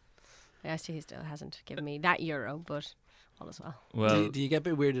 €1. I asked you, he still hasn't given me that €1, but all is well. Well, Do you get a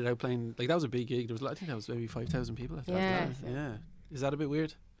bit weirded out playing? Like that was a big gig. There was, I think that was maybe 5,000 people. At that Yeah. time. Yeah. Is that a bit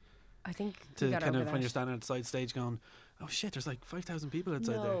weird I think to we got kind over of that. when you're standing at the side stage going, "Oh shit, there's like 5,000 people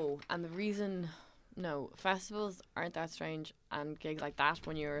outside there." no. And the reason, festivals aren't that strange, and gigs like that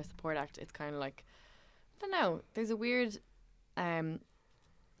when you're a support act, it's kind of like, I don't know. There's a weird.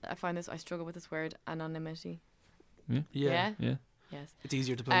 I find this. I struggle with this word, anonymity. Yeah. Yeah. yeah. Yes. It's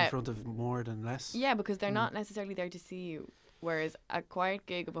easier to play in front of more than less. Yeah, because they're Mm. not necessarily there to see you. Whereas a quiet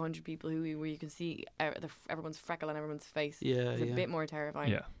gig of 100 people where you can see everyone's freckle on everyone's face Yeah. is a bit more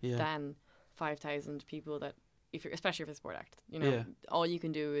terrifying Yeah. Yeah. than 5,000 people that, especially if it's a sport act, Yeah. all you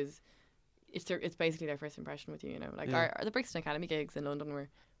can do is, it's basically their first impression with you, Like Yeah. the Brixton Academy gigs in London were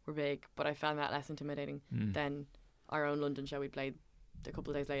big, but I found that less intimidating Mm. than our own London show we played a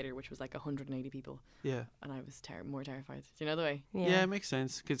couple of days later, which was like 180 people, Yeah. and I was more terrified. Do you know the way? Yeah, it makes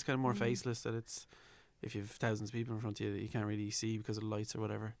sense. 'Cause it's kind of more Mm. faceless, that it's, if you have thousands of people in front of you that you can't really see because of the lights or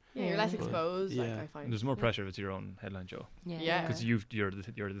whatever. Yeah, you're less Yeah. exposed. Yeah. I find There's more pressure if it's your own headline show, Yeah. because you're the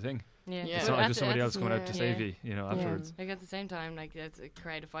thing. Yeah. Yeah. It's But not like there's somebody else coming out to yeah. save you, afterwards. Like at the same time, like that's a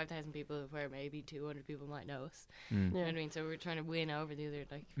crowd of 5,000 people where maybe 200 people might know us. Mm. You know Yeah. what I mean? So we're trying to win over the other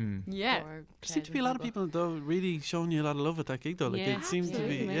like. Mm. Yeah. There seemed to be a lot of people though really showing you a lot of love at that gig though. Like Yeah, it seemed to be,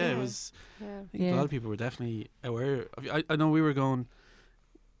 absolutely, yeah, it yeah. was. Yeah. I think a lot of people were definitely aware. I know we were going.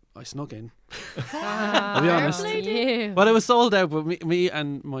 I snuck in. I'll be honest. You. Well, it was sold out, but me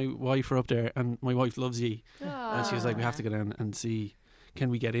and my wife were up there, and my wife loves ye, and she was like, "We have to go down and see, can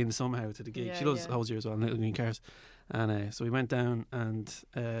we get in somehow to the gig?" Yeah, She loves yeah. Hozier as well, and Little Green Cars, and so we went down and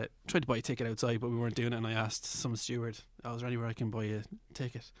tried to buy a ticket outside, but we weren't doing it. And I asked some steward, "Oh, is there anywhere I can buy a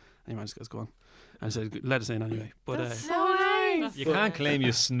ticket?" And he man just goes, "Go on," and I said, "Let us in anyway." But so nice. You can't claim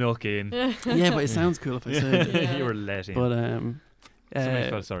you snuck in. yeah, but it sounds cool if I say it. Yeah. You were let in. But Somebody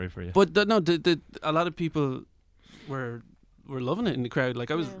felt sorry for you. But a lot of people were loving it in the crowd.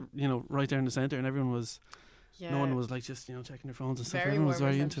 Like I was, right there in the centre, and everyone was. Yeah. No one was like just checking their phones and stuff. Very Everyone was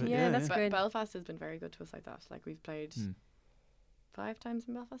warm very into it. reception. Yeah, Yeah, that's yeah. good. Belfast has been very good to us like that. Like we've played Mm. 5 times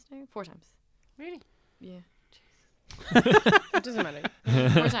in Belfast now? 4 times. Really? Yeah. It doesn't matter.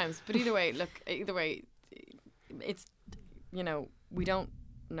 4 times. But either way, it's, we don't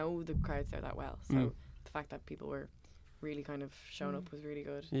know the crowds there that well. So Mm. the fact that people were really kind of showing up was really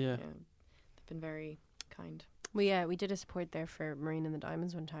good. Yeah. They've been very kind. We did a support there for Marine and the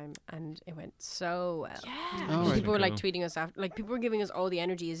Diamonds one time, and it went so well. Yeah. Oh, right. People were like Cool. tweeting us after, like people were giving us all the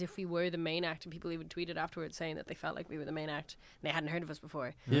energy as if we were the main act, and people even tweeted afterwards saying that they felt like we were the main act. And they hadn't heard of us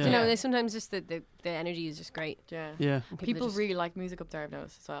before. Yeah. You know, they sometimes just the energy is just great. Yeah. Yeah. And People just- really like music up there, I've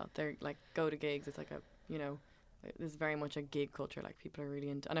noticed as well. They're like go to gigs. It's like a, you know, there's very much a gig culture. Like people are really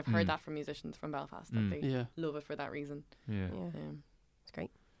into, and I've heard that from musicians from Belfast that they Yeah. love it for that reason. Yeah. It's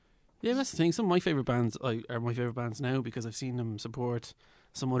great. Yeah, that's the thing. Some of my favourite bands are my favourite bands now because I've seen them support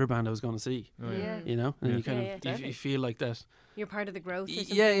some other band I was going to see. Oh, yeah. You know, and Yeah. you kind Yeah, of yeah. you feel like that. You're part of the growth. Or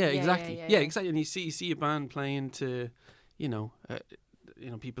something. Yeah, exactly. Yeah, Yeah, exactly. And you see a band playing to, you know,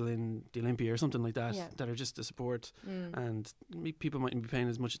 people in the Olympia or something like that that are just to support, and people mightn't be paying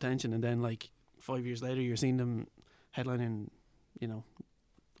as much attention, and then like 5 years later you're seeing them headlining, you know.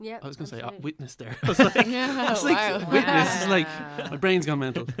 Yeah, I was going to say absolutely. Witness there. I was like, Wow. Witness is like, my brain's gone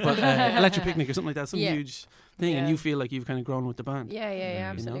mental. But Electric Picnic or something like that, some huge thing, and you feel like you've kind of grown with the band. Yeah, You know?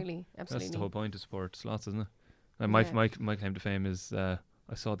 absolutely, absolutely. That's the whole point of sport slots, isn't it? And my claim to fame is I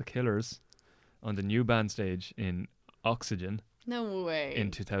saw the Killers on the new band stage in Oxygen No way. in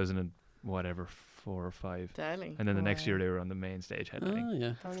 2000 and whatever 4 or 5, Deadly. and then the next year they were on the main stage headlining, Oh,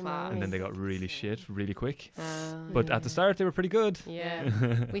 yeah. Holy class. and then they moly. got really shit really quick. Oh, But at the start they were pretty good.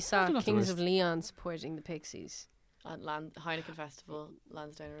 Yeah. We saw Not the Kings worst. of Leon supporting the Pixies. At Heineken Festival,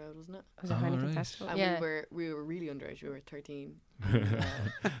 Lansdowne Road, wasn't it? Was it Oh, Heineken right. Festival? And Yeah. we were really underage. We were 13.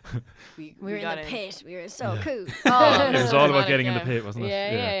 We were in got the in. pit. We were so cool. Oh, It was so all about dramatic, getting in the yeah. pit, wasn't it?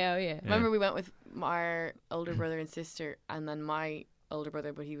 Yeah. Remember we went with our older brother and sister, and then my older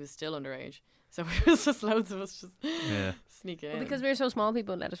brother, but he was still underage. So it was just loads of us just Yeah. sneaking Well, in. because we were so small,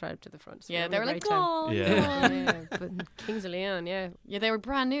 people let us right up to the front. So yeah, we they had were a like, great time. "Oh, Yeah. Yeah. But Kings of Leon, yeah. yeah, they were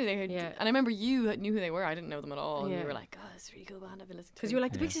brand new. They had, Yeah. and I remember you knew who they were. I didn't know them at all. And Yeah. you were like, "Oh, it's a really cool band. I've been listening to." Because you were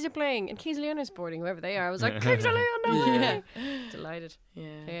like, the Yeah. Pixies are playing, and Kings of Leon are supporting whoever they are. I was like, Kings of Leon, no Yeah. way. Delighted. yeah.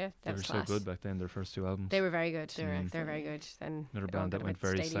 Yeah, They that were was so class. good back then, their first 2 albums. They were very good. They were They're very excellent. good. Then Another they're all band that good went about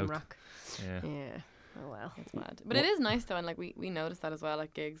very Stadium south. Rock. Yeah. Yeah. Oh well. It's mad. But it is nice though, and like we noticed that as well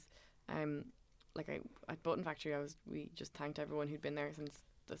at gigs. Like at Button Factory, we just thanked everyone who'd been there since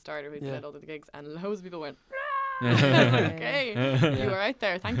the start, or who'd been at all the gigs, and loads of people went, "Okay, you were out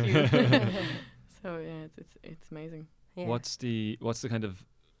there, thank you." So yeah, it's amazing. Yeah. What's the kind of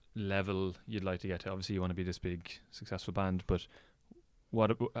level you'd like to get to? Obviously, you want to be this big, successful band, but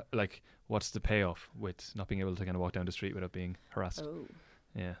what's the payoff with not being able to kind of walk down the street without being harassed? Oh,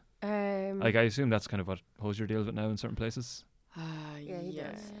 Yeah, Um, like I assume that's kind of what Hozier deals with now in certain places. yeah, he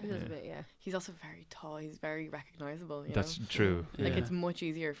does. He does a bit, yeah. He's also very tall. He's very recognizable. You That's know? true. Like yeah. it's much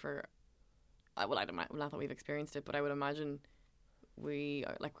easier for. Well, not that we've experienced it, but I would imagine we're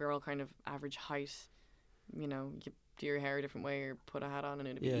all kind of average height. You know, you do your hair a different way or put a hat on, and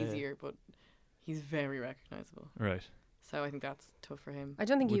it'd be easier. But he's very recognizable. Right. So I think that's tough for him. I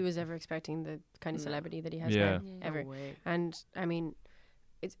don't think he Would- was ever expecting the kind of No. celebrity that he has Yeah. now, ever. No way. And I mean,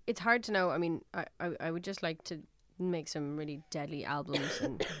 it's hard to know. I mean, I would just like to make some really deadly albums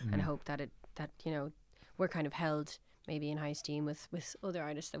and hope that you know we're kind of held maybe in high esteem with other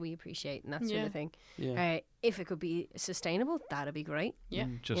artists that we appreciate and that sort Yeah. of thing. Yeah. If it could be sustainable, that'd be great. Yeah.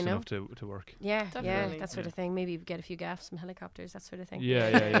 Just you know? enough to work. Yeah, Definitely. that sort of thing. Maybe get a few gaffs, some helicopters, that sort of thing.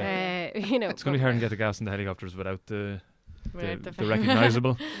 Yeah. You know, It's going to be hard to get the gas in the helicopters without the Without the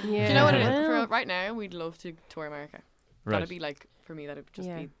recognisable. Yeah. Do you know what it is? Well, For right now, we'd love to tour America. Right. That'd be like for me. That'd just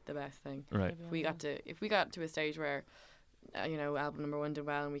be the best thing. Right. If we got to a stage where, you know, album number 1 did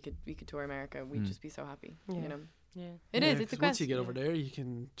well and we could tour America, we'd just be so happy. Yeah. You know, Yeah. it is. It's a 'cause once quest. you get over there, you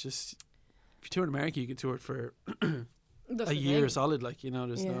can just. If you tour in America, you can tour it for That's a the year thing. solid. Like, you know,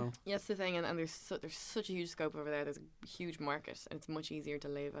 there's no. Yeah, that's the thing, and there's such a huge scope over there. There's a huge market, and it's much easier to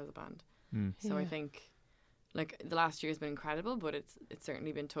live as a band. Mm. So I Yeah. think, like, the last year's been incredible, but it's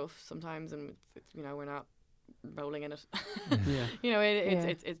certainly been tough sometimes, and it's you know, we're not rolling in it. Yeah. You know,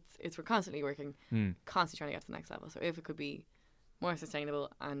 Yeah. it's we're constantly working, Mm. constantly trying to get to the next level. So if it could be more sustainable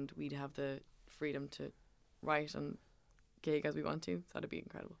and we'd have the freedom to write and gig as we want to, that'd be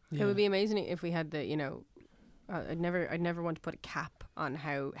incredible. It would be amazing if we had the, you know, I'd never want to put a cap on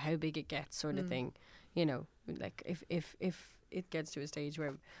how big it gets, sort of thing. You know, like if it gets to a stage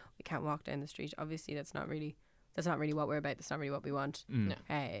where we can't walk down the street, obviously that's not really what we're about. That's not really what we want. Mm.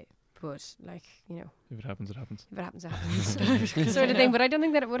 No. But like, you know, If it happens, it happens. if it happens, it happens, sort of thing. But I don't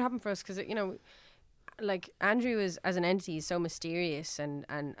think that it would happen for us because, you know, like Andrew is as an entity is so mysterious and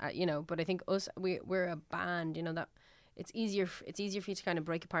you know. But I think we're a band, you know, that it's easier for you to kind of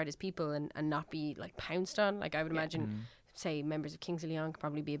break apart as people and not be like pounced on. Like I would imagine, say members of Kings of Leon could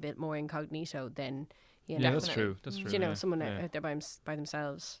probably be a bit more incognito than, You know? Yeah, that's true. That's true. You know, yeah. someone out there by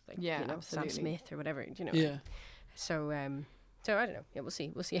themselves, like Yeah, you know, Sam absolutely. Smith or whatever. You know. Yeah. So so I don't know. Yeah, we'll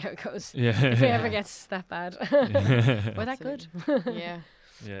see. We'll see how it goes. Yeah. If it ever gets that bad, or that good. Yeah.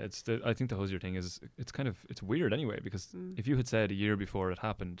 Yeah, I think the Hozier thing is it's weird anyway, because if you had said a year before it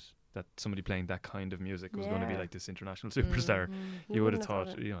happened that somebody playing that kind of music was going to be like this international superstar, you would have thought,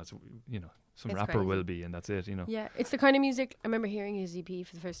 it's, some It's rapper crazy. will be, and that's it, Yeah, it's the kind of music. I remember hearing his EP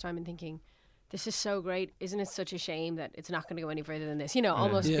for the first time and thinking, this is so great. Isn't it such a shame that it's not going to go any further than this? You know,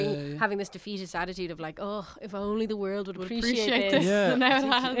 almost having this defeatist attitude of like, oh, if only the world would appreciate this. Yeah, Now it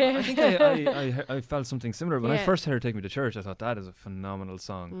has. I think I felt something similar when I first heard Take Me to Church. I thought that is a phenomenal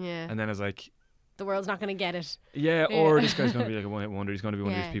song, and then I was like, the world's not going to get it. Yeah, or this guy's going to be like a one-hit wonder. He's going to be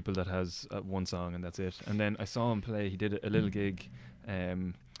one of these people that has one song and that's it. And then I saw him play. He did a little gig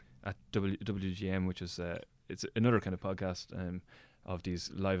at WGM, which is it's another kind of podcast of these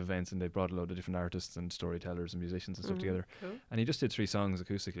live events, and they brought a load of different artists and storytellers and musicians and stuff together. Cool. And he just did 3 songs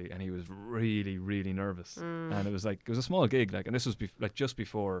acoustically, and he was really, really nervous. And it was a small gig, and this was just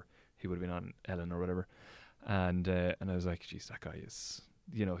before he would have been on Ellen or whatever. And I was like, geez, that guy is.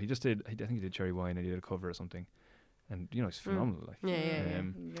 He just did. I think he did Cherry Wine, and he did a cover or something, and he's phenomenal. Like, Yeah.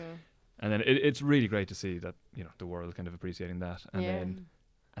 And then it's really great to see that the world kind of appreciating that, and then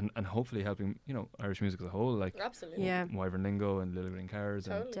and hopefully helping Irish music as a whole, like Absolutely. Wyvern Lingo and Little Green Cars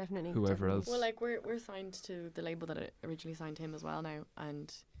and Definitely. whoever else. Well, like we're signed to the label that originally signed him as well now,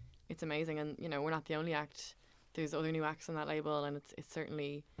 and it's amazing. And we're not the only act. There's other new acts on that label, and it's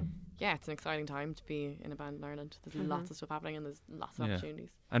certainly, it's an exciting time to be in a band in Ireland. There's lots of stuff happening, and there's lots of opportunities.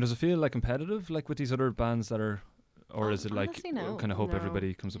 And does it feel like competitive, like with these other bands that are, or is it like honestly, no. kind of hope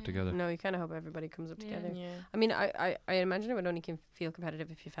everybody comes up together? No, you kind of hope everybody comes up together. Yeah. I mean, I imagine it would only feel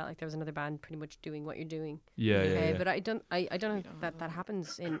competitive if you felt like there was another band pretty much doing what you're doing. Yeah. But I don't think that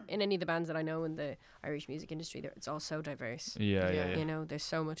happens in any of the bands that I know in the Irish music industry. It's all so diverse. Yeah. You know, there's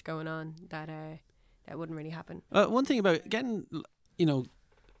so much going on that that wouldn't really happen. One thing about getting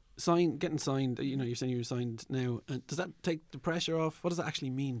signed, you're saying you're signed now. Does that take the pressure off? What does that actually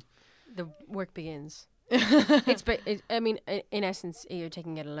mean? The work begins. I mean, in essence, you're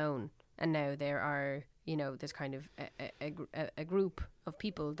taking it alone, and now there are, there's kind of a group of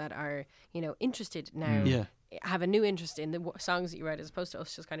people that are, interested now. Yeah. Have a new interest in the songs that you write, as opposed to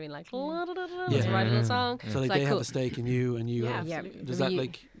us just kind of being like, let's write a little song. So like they have a stake in you, and you. Yeah. Does that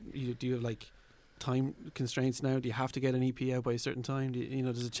do you have like time constraints now? Do you have to get an EP out by a certain time?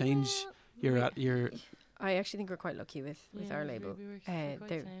 Does it change your? I actually think we're quite lucky with our label.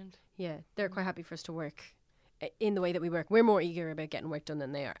 They're quite happy for us to work in the way that we work. We're more eager about getting work done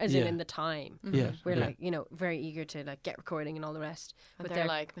than they are, as in the time. We're like, very eager to like get recording and all the rest. But they're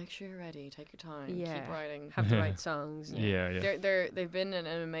like, make sure you're ready, take your time, keep writing, have to write songs. They've been an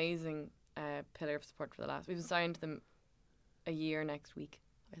amazing pillar of support for the last. We've signed them a year next week,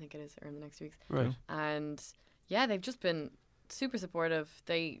 I think it is, or in the next 2 weeks. Right. And they've just been super supportive.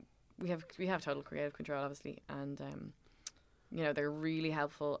 We have total creative control, obviously, and they're really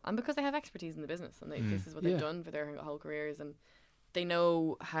helpful, and because they have expertise in the business, and this is what they've done for their whole careers, and they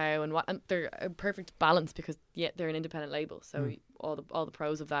know how and what, and they're a perfect balance because they're an independent label, so all the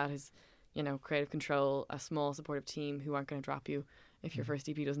pros of that is creative control, a small supportive team who aren't going to drop you if your first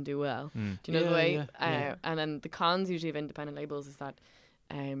EP doesn't do well. Do you know the way? And then the cons usually of independent labels is that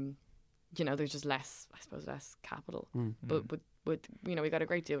there's just less capital, but we got a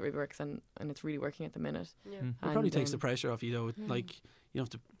great deal of reworks, and it's really working at the minute. It probably takes the pressure off you though. Like you don't have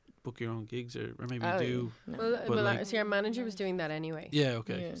to book your own gigs, or maybe you do. No. Well, see, our manager was doing that anyway. Yeah.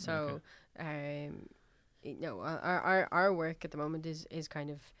 Okay. Yeah. So, our work at the moment is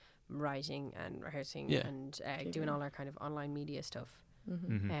kind of writing and rehearsing and doing all our kind of online media stuff.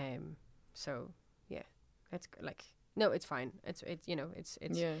 So yeah, that's like. No, it's fine. It's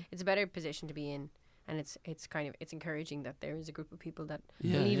a better position to be in, and it's encouraging that there is a group of people that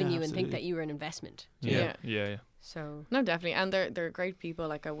believe in you and think that you are an investment. Yeah. So no, definitely, and they're great people.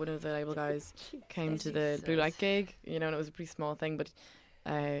 Like one of the label guys came to the Blue Light gig, and it was a pretty small thing, but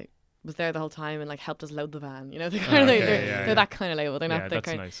was there the whole time and like helped us load the van. They're that kind of label. They're not that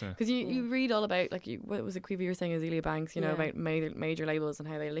kind. Nice, because you read all about what was it? Quiva, you were saying Azealia Banks. About major labels and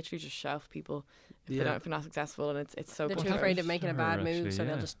how they literally just shelf people if they're not successful, and it's so. They're too afraid of making a bad move, so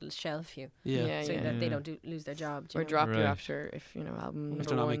they'll just shelf you. So that they don't lose their job or drop you after if album if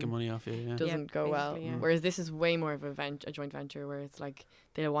they're not making money off you. Doesn't go well. Whereas this is way more of a joint venture where it's like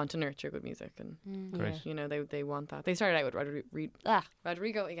they want to nurture good music, and they want that. They started out with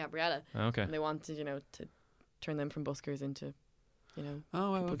Rodrigo and Gabriella. Okay. And they wanted to turn them from buskers into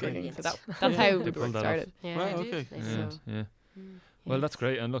okay. So that's how the work started. Yeah. Wow, okay. Well, that's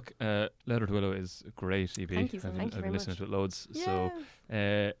great. And look, Letter to Willow is a great EP. Thank you so much. I've been listening to it loads. Yes.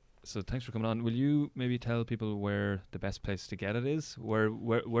 So thanks for coming on. Will you maybe tell people where the best place to get it is?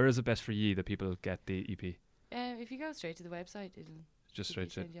 Where is it best for you that people get the EP? If you go straight to the website, it'll Just straight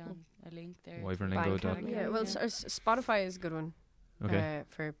to send you on a link there. wyvernlingo.com. Yeah, well, Spotify is a good one. Okay.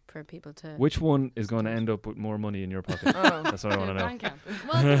 For people to. Which one is going to end up with more money in your pocket? Oh. That's what I want to know. Bandcamp.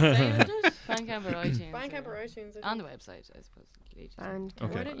 Well, it's the same, isn't it? Bandcamp or iTunes. Bandcamp or iTunes. On the website, I suppose. And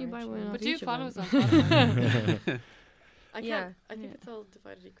Okay. why don't you buy one? But off do each of follow them? us on Spotify. I Yeah. think it's all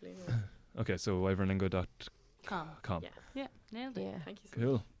divided equally. Anyways. Okay, so wyvernlingo.com. Com. Yeah, nailed it. Yeah. Thank you so much.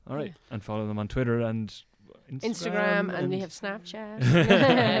 Cool. All right. Yeah. And follow them on Twitter and Instagram, and we have Snapchat.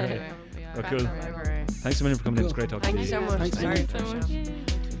 Everywhere we are. Oh, cool. Everywhere. Thanks a million for coming in. It's great talking Thank to you you. so much. Thanks, Sorry Amy. for the show.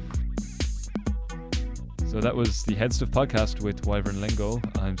 Yeah. So that was the Headstuff podcast with Wyvern Lingo.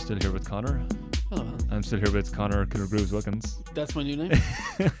 I'm still here with Connor. Hello. I'm still here with Connor Killer Grooves Wilkins. That's my new name.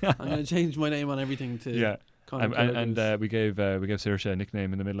 I'm going to change my name on everything to Yeah. Conor And we gave Saoirse a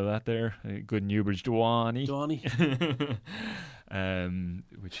nickname in the middle of that there. Good Newbridge Dwani. Donnie.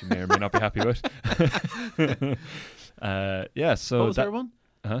 Which you may or may not be happy with. Yeah, so What was her one?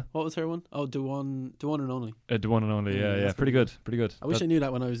 Huh? What was her one? Oh, the one and only. The one and only, yeah. that's Pretty good. I wish I knew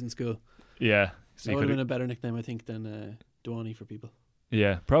that when I was in school. Yeah. So That you would have could been a better nickname, I think, than Dwani for people.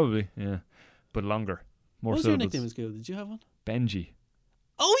 yeah, probably, yeah. But longer. More What was your syllables. nickname in school? Did you have one? Benji.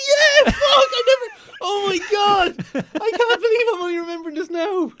 Oh yeah! Fuck! I never. Oh my god! I can't believe I'm only remembering this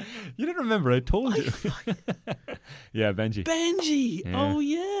now. You didn't remember, I told you. Yeah, Benji. Benji. Yeah. Oh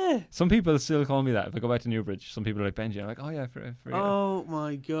yeah. Some people still call me that. If I go back to Newbridge, some people are like Benji. I'm like, oh yeah, for Oh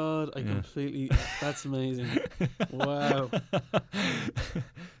my god! I Yeah. completely. That's amazing. Wow.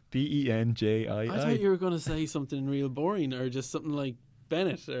 Benjii. I thought you were going to say something real boring or just something like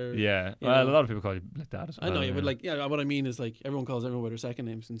Bennett or. Yeah, you well, know. a lot of people call you like that as well. I know, yeah, but like, yeah, what I mean is like everyone calls everyone by their second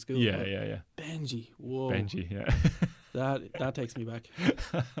names in school. Yeah, but yeah. Benji. Whoa. Benji, yeah. That takes me back.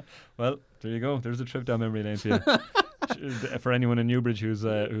 Well, there you go. There's a trip down memory lane for you. For anyone in Newbridge who's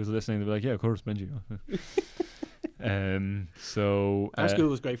listening, they'll be like, yeah, of course, Benji. So Our school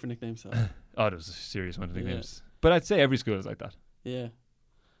was great for nicknames. So. oh, there was a serious one of Yeah. nicknames. But I'd say every school is like that. Yeah.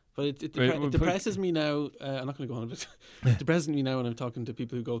 But it Wait, we'll put- depresses me now. I'm not going to go on it. It depresses me now when I'm talking to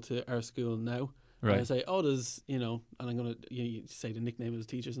people who go to our school now. And I Right. say, oh, there's, and I'm going to you say the nickname of the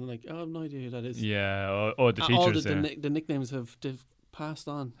teachers, and they're like, oh, I have no idea who that is. Yeah. Oh, the All teachers. the nicknames they've passed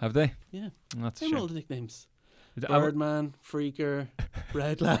on. Have they? Yeah. That's a Same all shame. the nicknames. I w- Birdman, Freaker,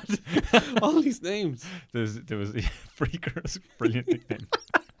 Red Lad. All these names. There was Freakers, brilliant nickname.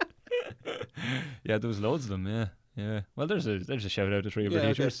 Yeah, there was loads of them. Yeah, yeah. Well, there's a shout out to three of our Okay.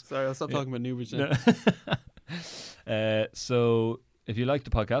 teachers. Sorry, I'll stop Yeah. talking about Newbridge now. So if you like the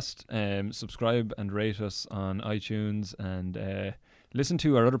podcast, subscribe and rate us on iTunes and listen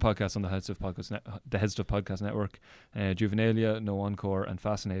to our other podcasts on the Headstuff Podcast Network. Juvenalia, No Encore, and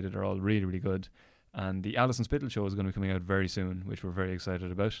Fascinated are all really, really good. And the Alison Spittle show is going to be coming out very soon, which we're very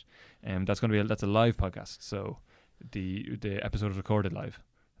excited about. That's a live podcast. So the episode is recorded live.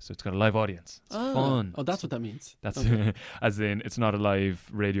 So it's got a live audience. It's fun. Oh, that's what that means. That's Okay. as in it's not a live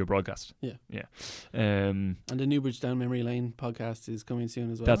radio broadcast. Yeah. Yeah. And the Newbridge Down Memory Lane podcast is coming soon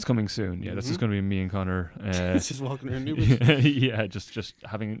as well. That's coming soon. Yeah, this is Mhm. going to be me and Connor. It's just walking around Newbridge. Yeah, just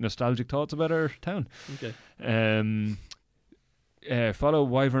having nostalgic thoughts about our town. Okay. Follow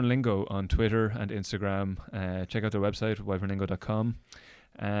Wyvern Lingo on Twitter and Instagram. Check out their website, wyvernlingo.com.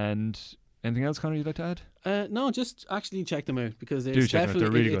 And anything else, Connor, you'd like to add? No, just actually check them out because Do it's check them out, they're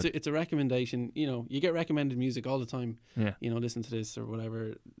definitely really good. it's a recommendation. You get recommended music all the time. Yeah. Listen to this or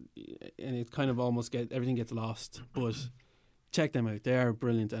whatever, and it kind of almost everything gets lost. But check them out; they are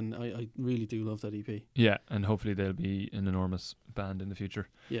brilliant, and I really do love that EP. Yeah, and hopefully they'll be an enormous band in the future.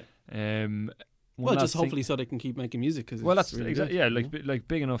 Yeah. One Well, last just thing- hopefully so they can keep making music. Cause Well, it's that's really exactly, good, yeah, you like know? like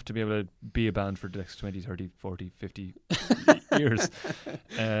big enough to be able to be a band for the next 20, 30, 40, 50 years.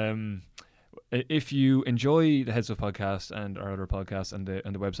 If you enjoy the Headstuff podcast and our other podcasts and the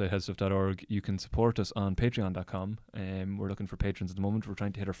website headstuff.org, you can support us on patreon.com. We're looking for patrons at the moment. We're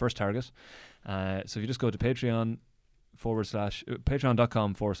trying to hit our first target. So if you just go to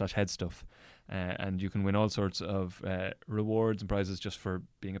patreon.com/headstuff, and you can win all sorts of rewards and prizes just for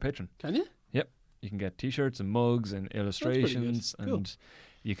being a patron. Can you? You can get t-shirts and mugs and illustrations, Cool. and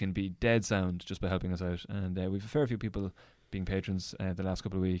you can be dead sound just by helping us out. And we've a fair few people being patrons the last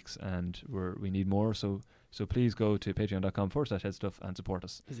couple of weeks, and we need more. So please go to patreon.com/headstuff and support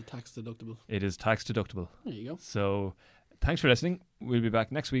us. Is it tax deductible? It is tax deductible. There you go. So thanks for listening. We'll be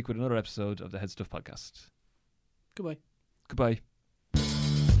back next week with another episode of the Headstuff podcast. Goodbye. Goodbye.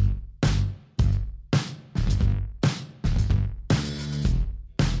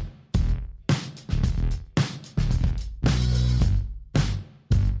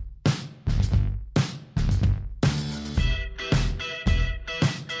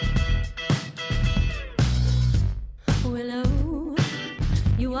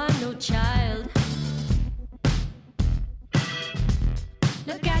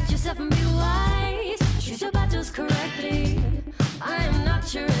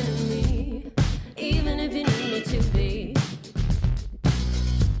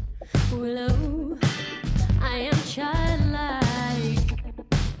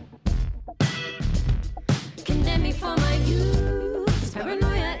 you. This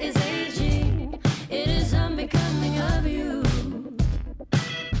paranoia is aging. It is unbecoming of you.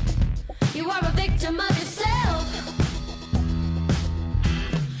 You are a victim of yourself.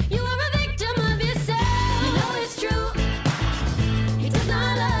 You are a victim of yourself. You know it's true. He does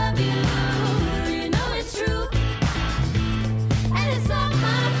not love you. You know it's true. And it's not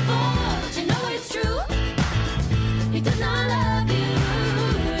my fault. You know it's true. He does not love you.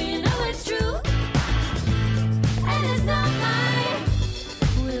 You know it's true. And it's not my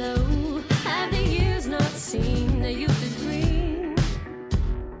willow. Have the years not seen that youth is green?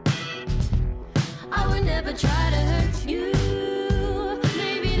 I would never try to hurt you.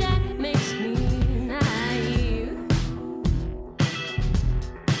 Maybe that makes me naive.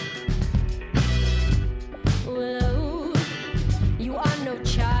 Willow, you are no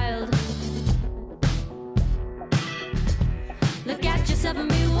child. Look at yourself and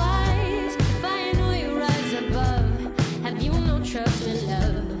be wise. If I know you rise above, have you no trust in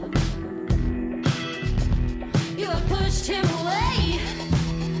love? You have pushed him away.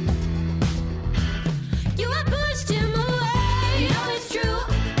 You have pushed him away. You know it's true.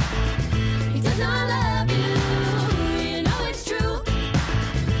 He does not love you. You know it's true.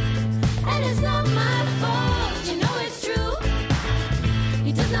 And it's not my fault. You know it's true.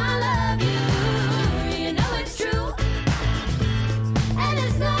 He does not love you. You know it's true. And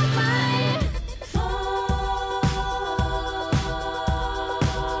it's not my fault.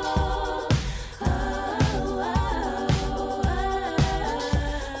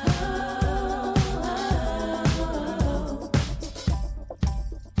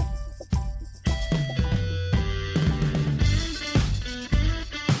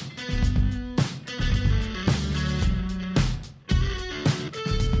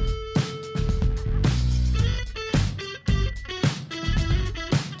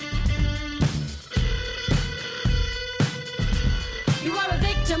 You are a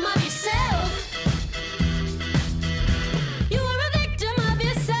victim of yourself. You are a victim of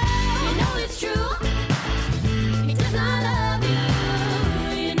yourself. You know it's true. He does not love you.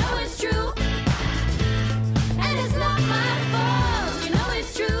 You know it's true. And it's not my fault. You know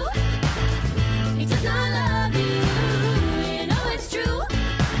it's true. He does not love you. You know it's true.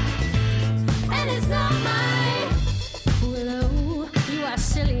 And it's not my willow. You are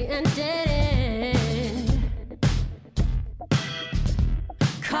silly and dead end.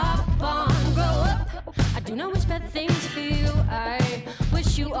 Cop on, grow up. I do not wish bad things for you. I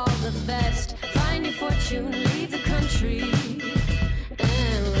wish you all the best. Find your fortune, leave the country,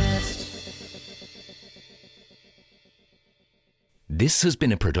 and rest. This has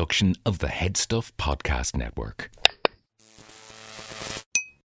been a production of the Headstuff Podcast Network.